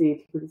really easy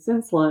to produce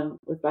insulin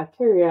with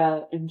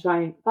bacteria in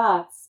giant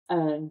vats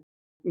and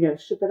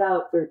ship it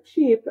out for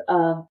cheap,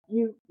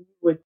 you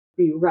would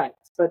be right.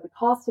 But the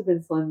cost of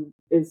insulin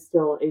is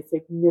still a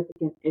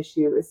significant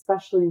issue,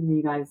 especially in the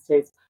United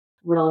States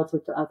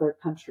relative to other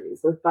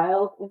countries. A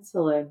vial of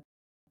insulin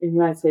in the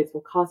United States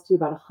will cost you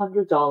about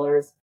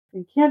 $100.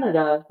 In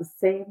Canada, the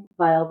same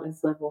vial of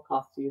insulin will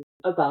cost you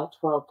about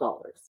 $12.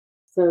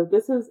 So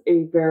this is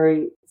a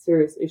very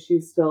serious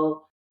issue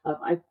still.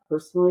 I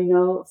personally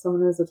know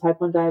someone who's a type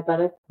 1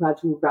 diabetic who had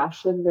to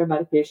ration their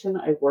medication.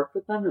 I worked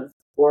with them. It was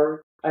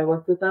before I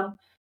worked with them.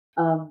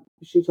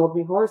 She told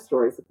me horror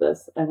stories of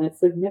this, and it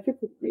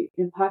significantly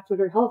impacted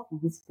her health.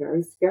 It was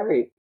very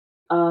scary.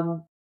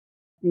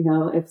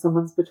 If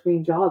someone's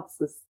between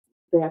jobs,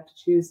 they have to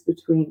choose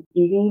between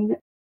eating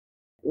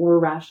or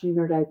rationing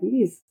their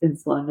diabetes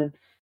insulin. And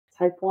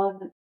type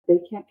 1, they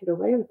can't get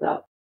away with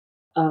that.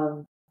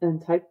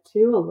 And type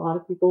 2, a lot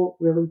of people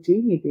really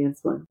do need the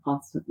insulin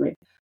constantly.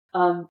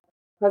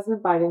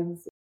 President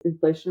Biden's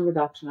Inflation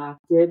Reduction Act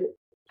did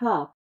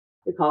cap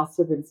the cost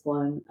of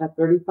insulin at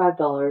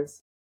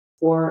 $35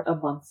 for a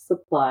month's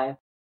supply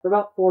for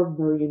about 4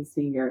 million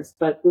seniors.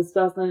 But this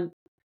doesn't,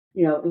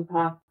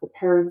 impact the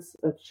parents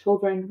of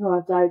children who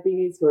have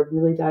diabetes, who are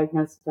newly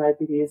diagnosed with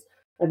diabetes,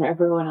 and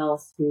everyone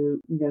else who,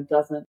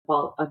 doesn't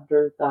fall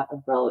under that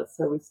umbrella.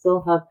 So we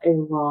still have a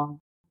long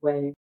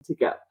way to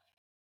go.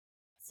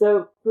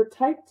 So for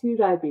type 2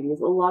 diabetes,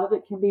 a lot of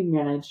it can be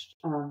managed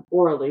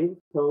orally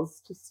with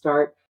pills to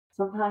start.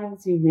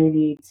 Sometimes you may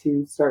need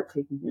to start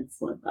taking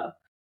insulin,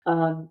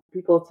 though.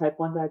 People with type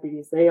 1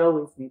 diabetes, they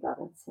always need that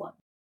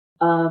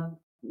insulin.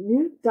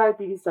 New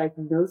diabetes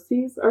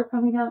diagnoses are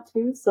coming out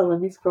too, so let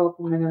me scroll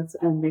through my notes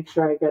and make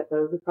sure I get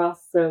those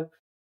across. So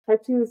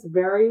type 2 is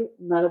very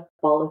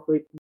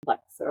metabolically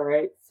complex, all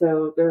right?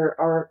 So there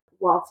are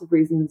lots of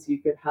reasons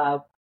you could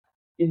have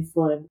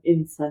insulin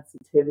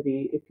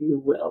insensitivity, if you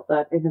will,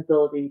 that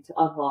inability to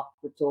unlock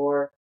the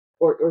door,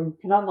 or you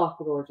can unlock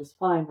the door just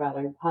fine,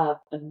 rather, you have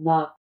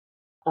enough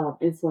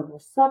insulin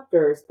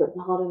receptors, but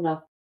not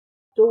enough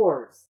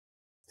doors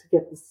to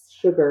get the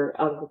sugar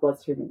out of the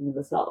bloodstream into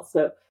the cells.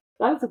 So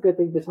that is a good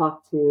thing to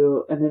talk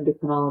to an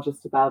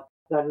endocrinologist about.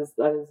 That is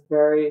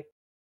very,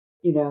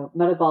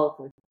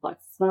 metabolically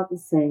complex. It's not the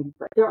same.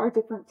 There are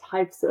different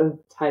types of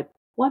type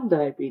 1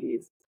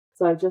 diabetes.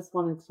 So I just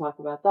wanted to talk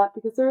about that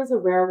because there is a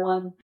rare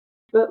one,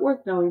 but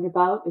worth knowing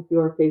about if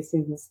you're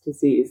facing this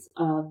disease.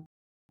 All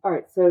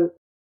right, so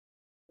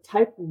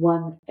type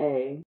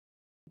 1A,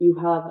 you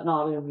have an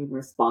autoimmune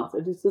response.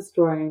 It is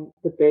destroying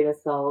the beta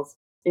cells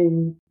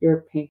in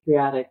your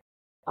pancreatic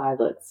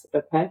islets,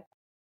 okay?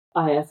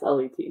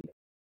 ISLET.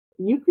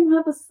 You can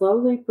have a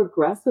slowly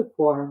progressive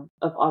form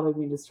of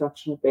autoimmune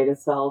destruction of beta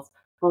cells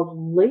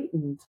called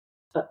latent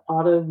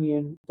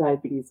autoimmune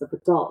diabetes of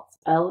adults,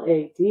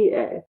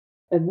 LADA.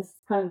 And this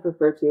is kind of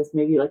referred to as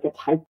maybe like a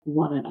type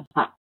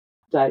 1.5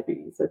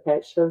 diabetes, okay?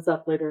 It shows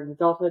up later in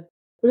adulthood,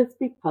 but it's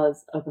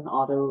because of an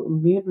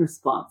autoimmune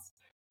response.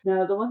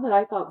 Now, the one that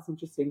I thought was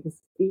interesting, because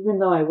even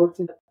though I worked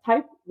in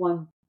type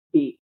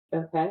 1B,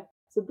 okay?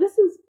 So this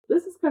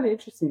is kind of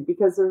interesting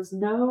because there's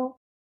no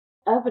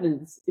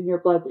evidence in your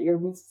blood that your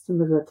immune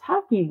system is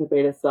attacking the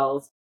beta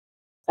cells,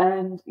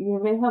 and you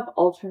may have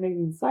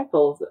alternating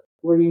cycles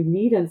where you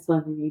need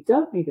insulin and you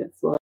don't need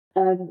insulin.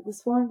 And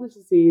this form of the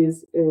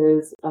disease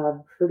is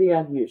pretty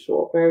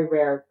unusual, very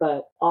rare,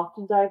 but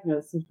often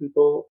diagnosed in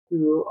people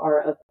who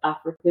are of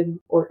African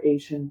or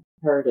Asian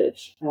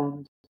heritage.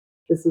 And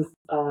this is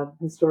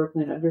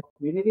historically an under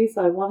community,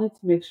 so I wanted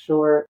to make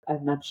sure I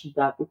mentioned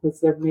that because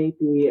there may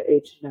be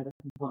a genetic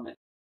component.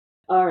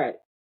 All right.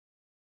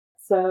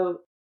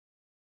 So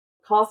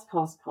cost.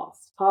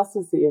 Cost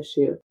is the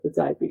issue with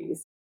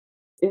diabetes.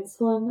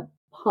 Insulin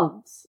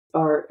pumps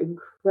are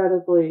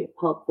incredibly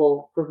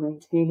helpful for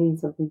maintaining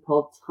something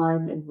called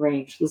time in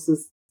range. This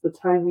is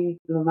the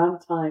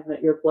amount of time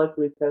that your blood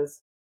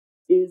glucose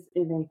is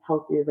in a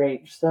healthy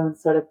range. So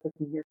instead of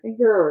pricking your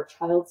finger or a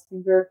child's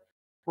finger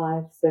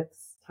 5-6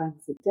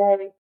 times a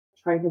day,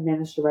 trying to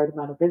manage the right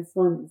amount of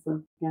insulin.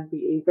 Insulin can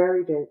be a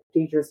very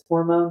dangerous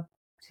hormone.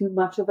 Too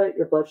much of it,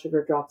 your blood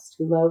sugar drops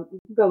too low, you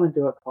can go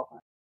into a coma.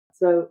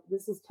 So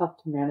this is tough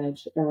to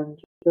manage, and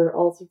there are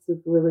all sorts of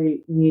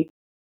really neat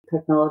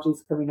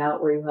technologies coming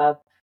out where you have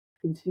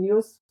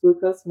continuous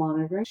glucose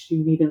monitoring. Do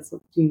you need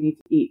insulin? Do you need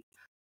to eat?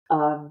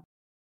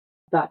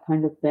 That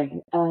kind of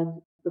thing.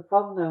 And the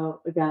problem,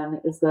 though,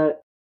 again, is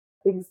that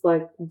things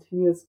like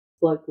continuous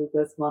blood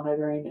glucose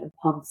monitoring and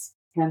pumps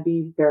can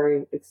be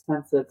very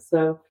expensive.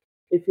 So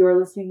if you're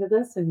listening to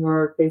this and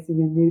you're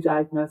facing a new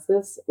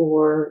diagnosis,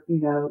 or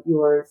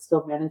you're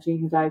still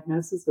managing a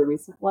diagnosis, a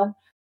recent one,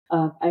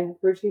 I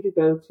encourage you to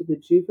go to the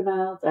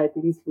Juvenile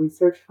Diabetes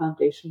Research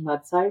Foundation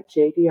website,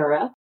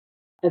 JDRF,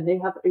 and they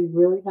have a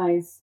really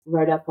nice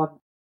write-up on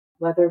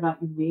whether or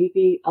not you may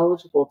be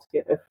eligible to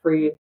get a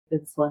free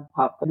insulin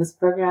pump. And this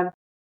program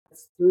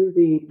is through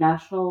the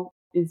National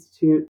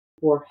Institute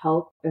for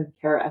Health and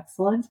Care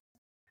Excellence,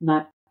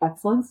 NICE,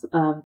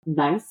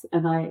 NICE,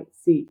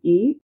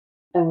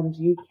 and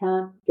you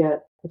can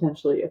get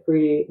potentially a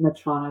free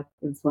Medtronic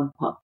insulin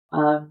pump.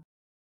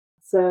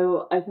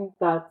 So I think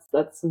that's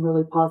some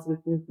really positive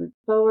movement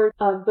forward.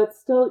 But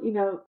still,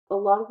 a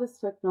lot of this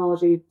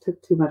technology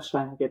took too much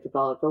time to get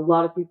developed. A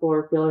lot of people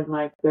are feeling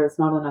like there's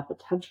not enough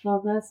attention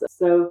on this.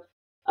 So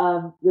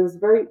there's a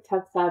very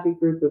tech-savvy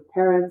group of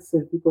parents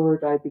and people who are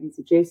diabetes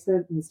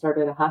adjacent, and we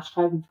started a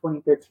hashtag in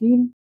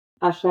 2013.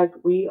 Hashtag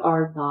We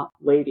Are Not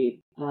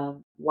Waiting.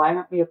 Why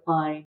aren't we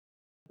applying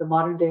the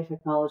modern day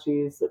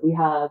technologies that we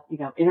have,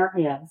 in our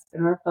hands,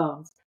 in our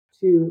phones,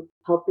 to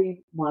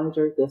helping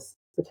monitor this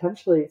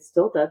potentially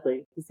still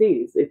deadly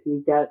disease if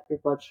you get your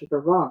blood sugar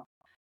wrong?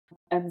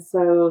 And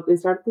so they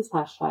started this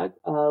hashtag,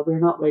 We're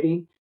Not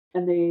Waiting,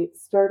 and they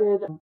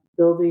started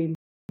building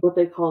what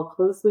they call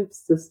closed loop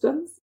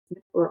systems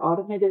or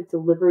automated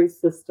delivery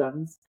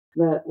systems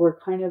that were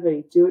kind of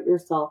a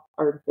do-it-yourself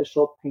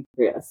artificial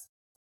pancreas.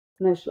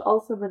 And I should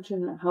also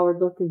mention Howard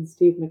Look and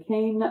Steve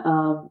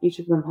McCain. Each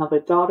of them have a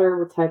daughter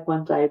with type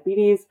 1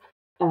 diabetes,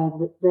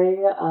 and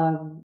they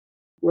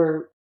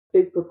were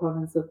big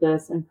proponents of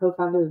this and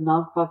co-founded a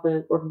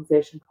nonprofit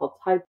organization called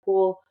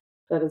Tidepool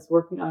that is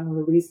working on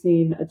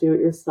releasing a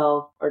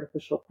do-it-yourself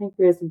artificial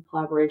pancreas in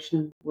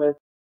collaboration with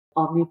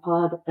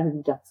Omnipod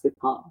and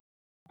Dexcom.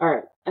 All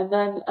right. And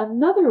then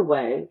another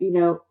way,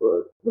 the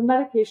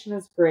medication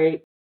is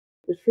great.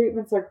 The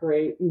treatments are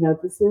great.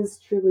 This is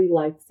truly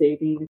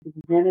life-saving. If you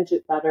can manage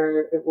it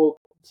better, it will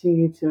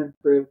continue to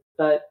improve.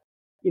 But,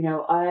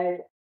 I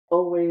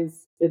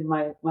always, in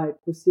my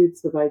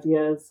pursuits of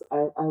ideas,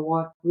 I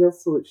want real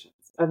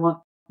solutions. I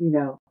want,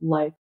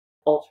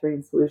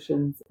 life-altering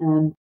solutions.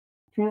 And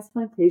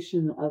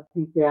transplantation of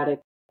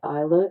pancreatic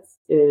islets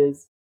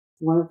is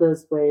one of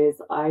those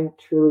ways I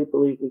truly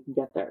believe we can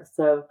get there.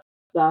 So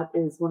that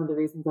is one of the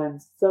reasons I'm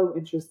so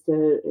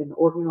interested in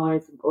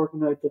organoids and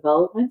organoid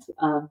development.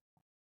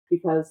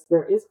 Because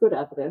there is good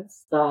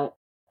evidence that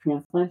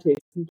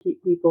transplantation can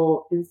keep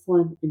people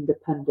insulin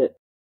independent.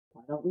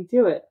 Why don't we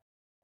do it?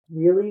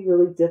 Really,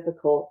 really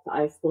difficult to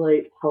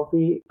isolate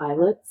healthy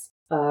islets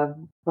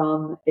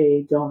from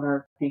a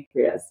donor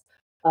pancreas.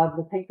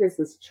 The pancreas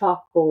is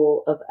chock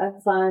full of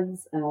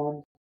enzymes,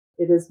 and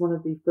it is one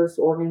of the first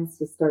organs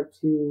to start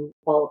to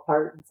fall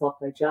apart and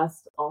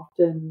self-digest,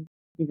 often,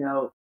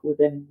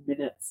 within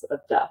minutes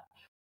of death.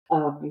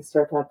 You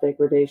start to have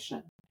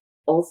degradation.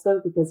 Also,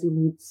 because you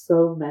need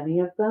so many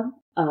of them,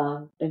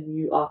 and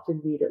you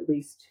often need at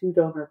least 2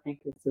 donor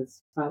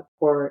pancreases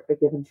for a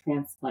given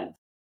transplant.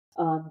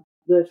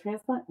 The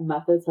transplant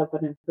methods have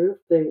been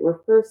improved. They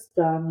were first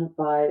done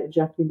by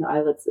injecting the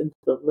islets into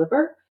the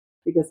liver,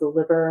 because the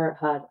liver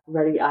had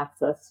ready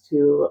access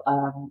to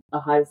a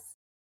high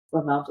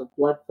amount of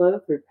blood flow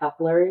through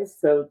capillaries.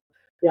 So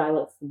the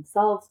islets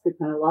themselves could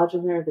kind of lodge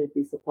in there. They'd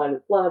be supplied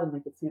with blood, and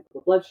they could sample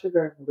the blood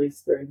sugar and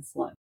release their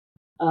insulin.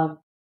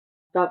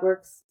 That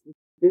works.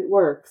 It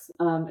works.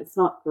 It's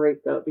not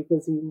great though,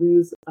 because you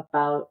lose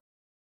about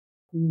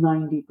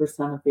 90%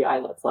 of the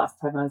islets last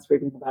time I was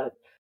reading about it.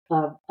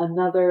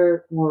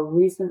 Another more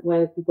recent way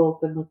that people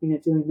have been looking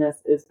at doing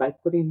this is by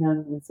putting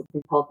them in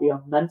something called the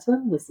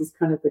omentum. This is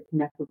kind of the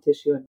connective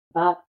tissue and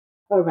fat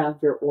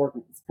around your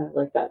organs, kind of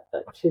like that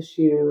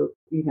tissue,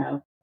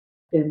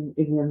 in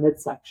your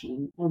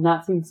midsection. And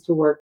that seems to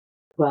work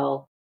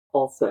well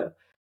also.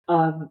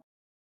 And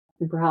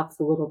perhaps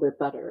a little bit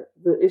better.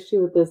 The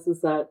issue with this is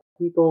that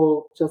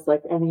people, just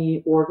like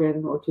any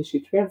organ or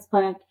tissue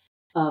transplant,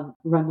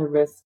 run the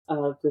risk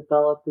of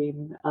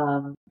developing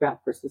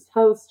graft versus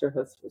host or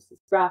host versus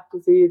graft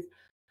disease,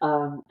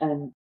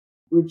 and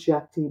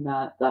rejecting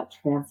that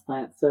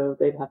transplant. So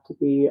they'd have to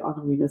be on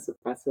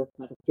immunosuppressive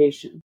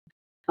medication.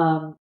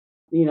 A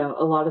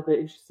lot of the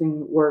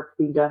interesting work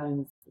being done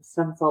in the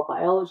stem cell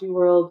biology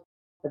world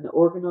and the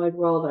organoid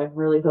world, I'm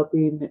really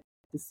hoping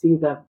to see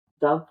them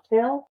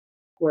dovetail,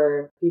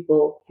 where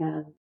people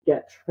can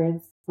get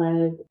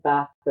transplanted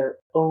back their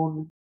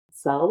own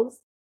cells,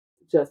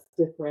 just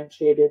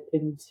differentiated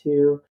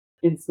into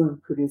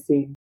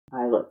insulin-producing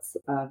islets.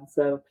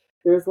 So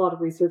there's a lot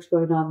of research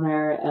going on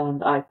there,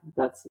 and I think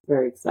that's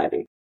very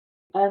exciting.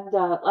 And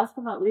last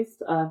but not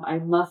least, I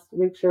must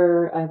make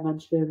sure I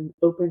mention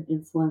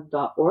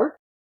openinsulin.org.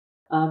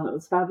 It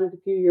was founded a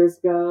few years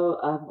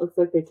ago. Looks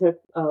like they took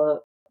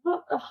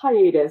not a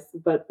hiatus,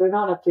 but they're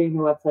not updating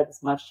their website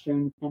as much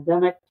during the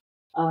pandemic.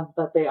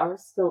 But they are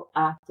still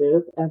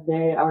active, and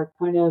they are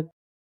kind of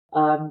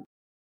um,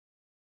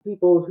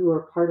 people who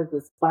are part of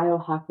this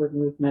biohacker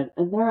movement.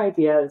 And their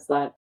idea is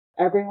that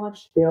everyone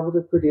should be able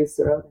to produce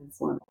their own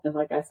insulin. And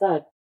like I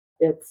said,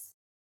 it's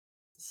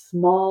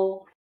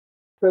small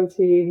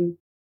protein,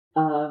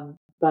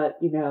 but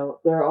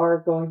there are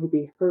going to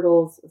be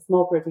hurdles.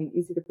 Small protein,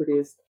 easy to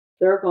produce.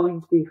 There are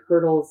going to be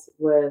hurdles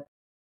with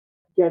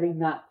getting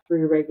that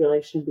through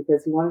regulation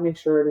because you want to make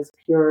sure it is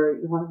pure.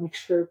 You want to make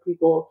sure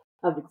people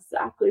have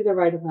exactly the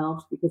right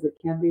amount because it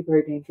can be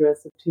very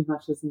dangerous if too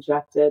much is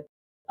injected.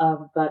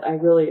 But I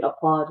really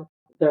applaud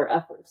their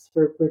efforts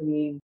for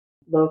bringing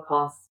low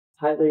cost,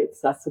 highly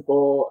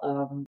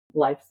accessible,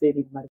 life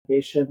saving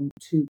medication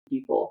to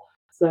people.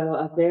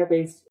 So they are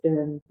based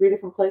in 3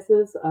 different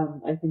places.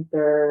 I think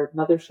their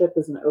mothership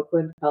is in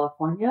Oakland,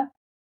 California,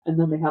 and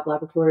then they have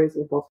laboratories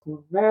in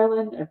Baltimore,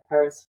 Maryland, and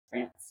Paris,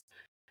 France.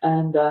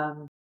 And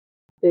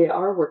they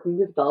are working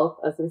to develop,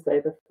 as I say,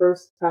 the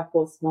first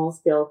practical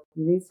small-scale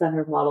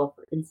community-centered model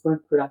for insulin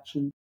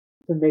production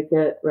to make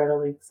it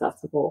readily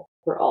accessible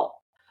for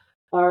all.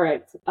 All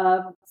right.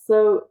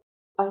 So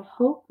I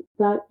hope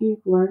that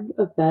you've learned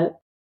a bit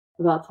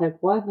about type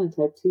 1 and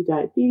type 2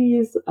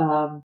 diabetes,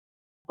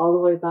 all the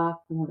way back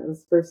from when it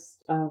was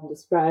first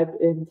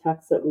described in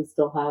texts that we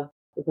still have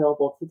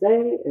available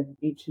today in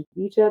ancient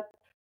Egypt,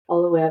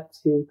 all the way up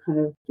to kind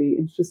of the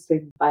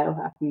interesting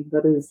biohacking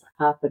that is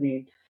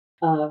happening.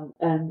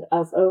 And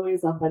as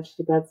always on Bench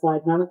to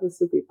Bedside, none of this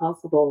would be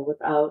possible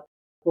without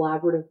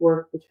collaborative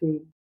work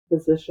between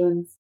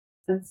physicians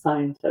and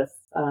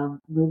scientists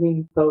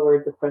moving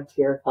forward the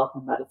frontier of health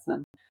and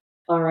medicine.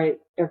 All right,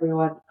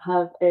 everyone,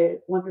 have a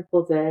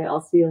wonderful day.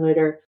 I'll see you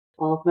later.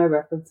 All of my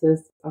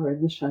references are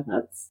in the show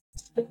notes.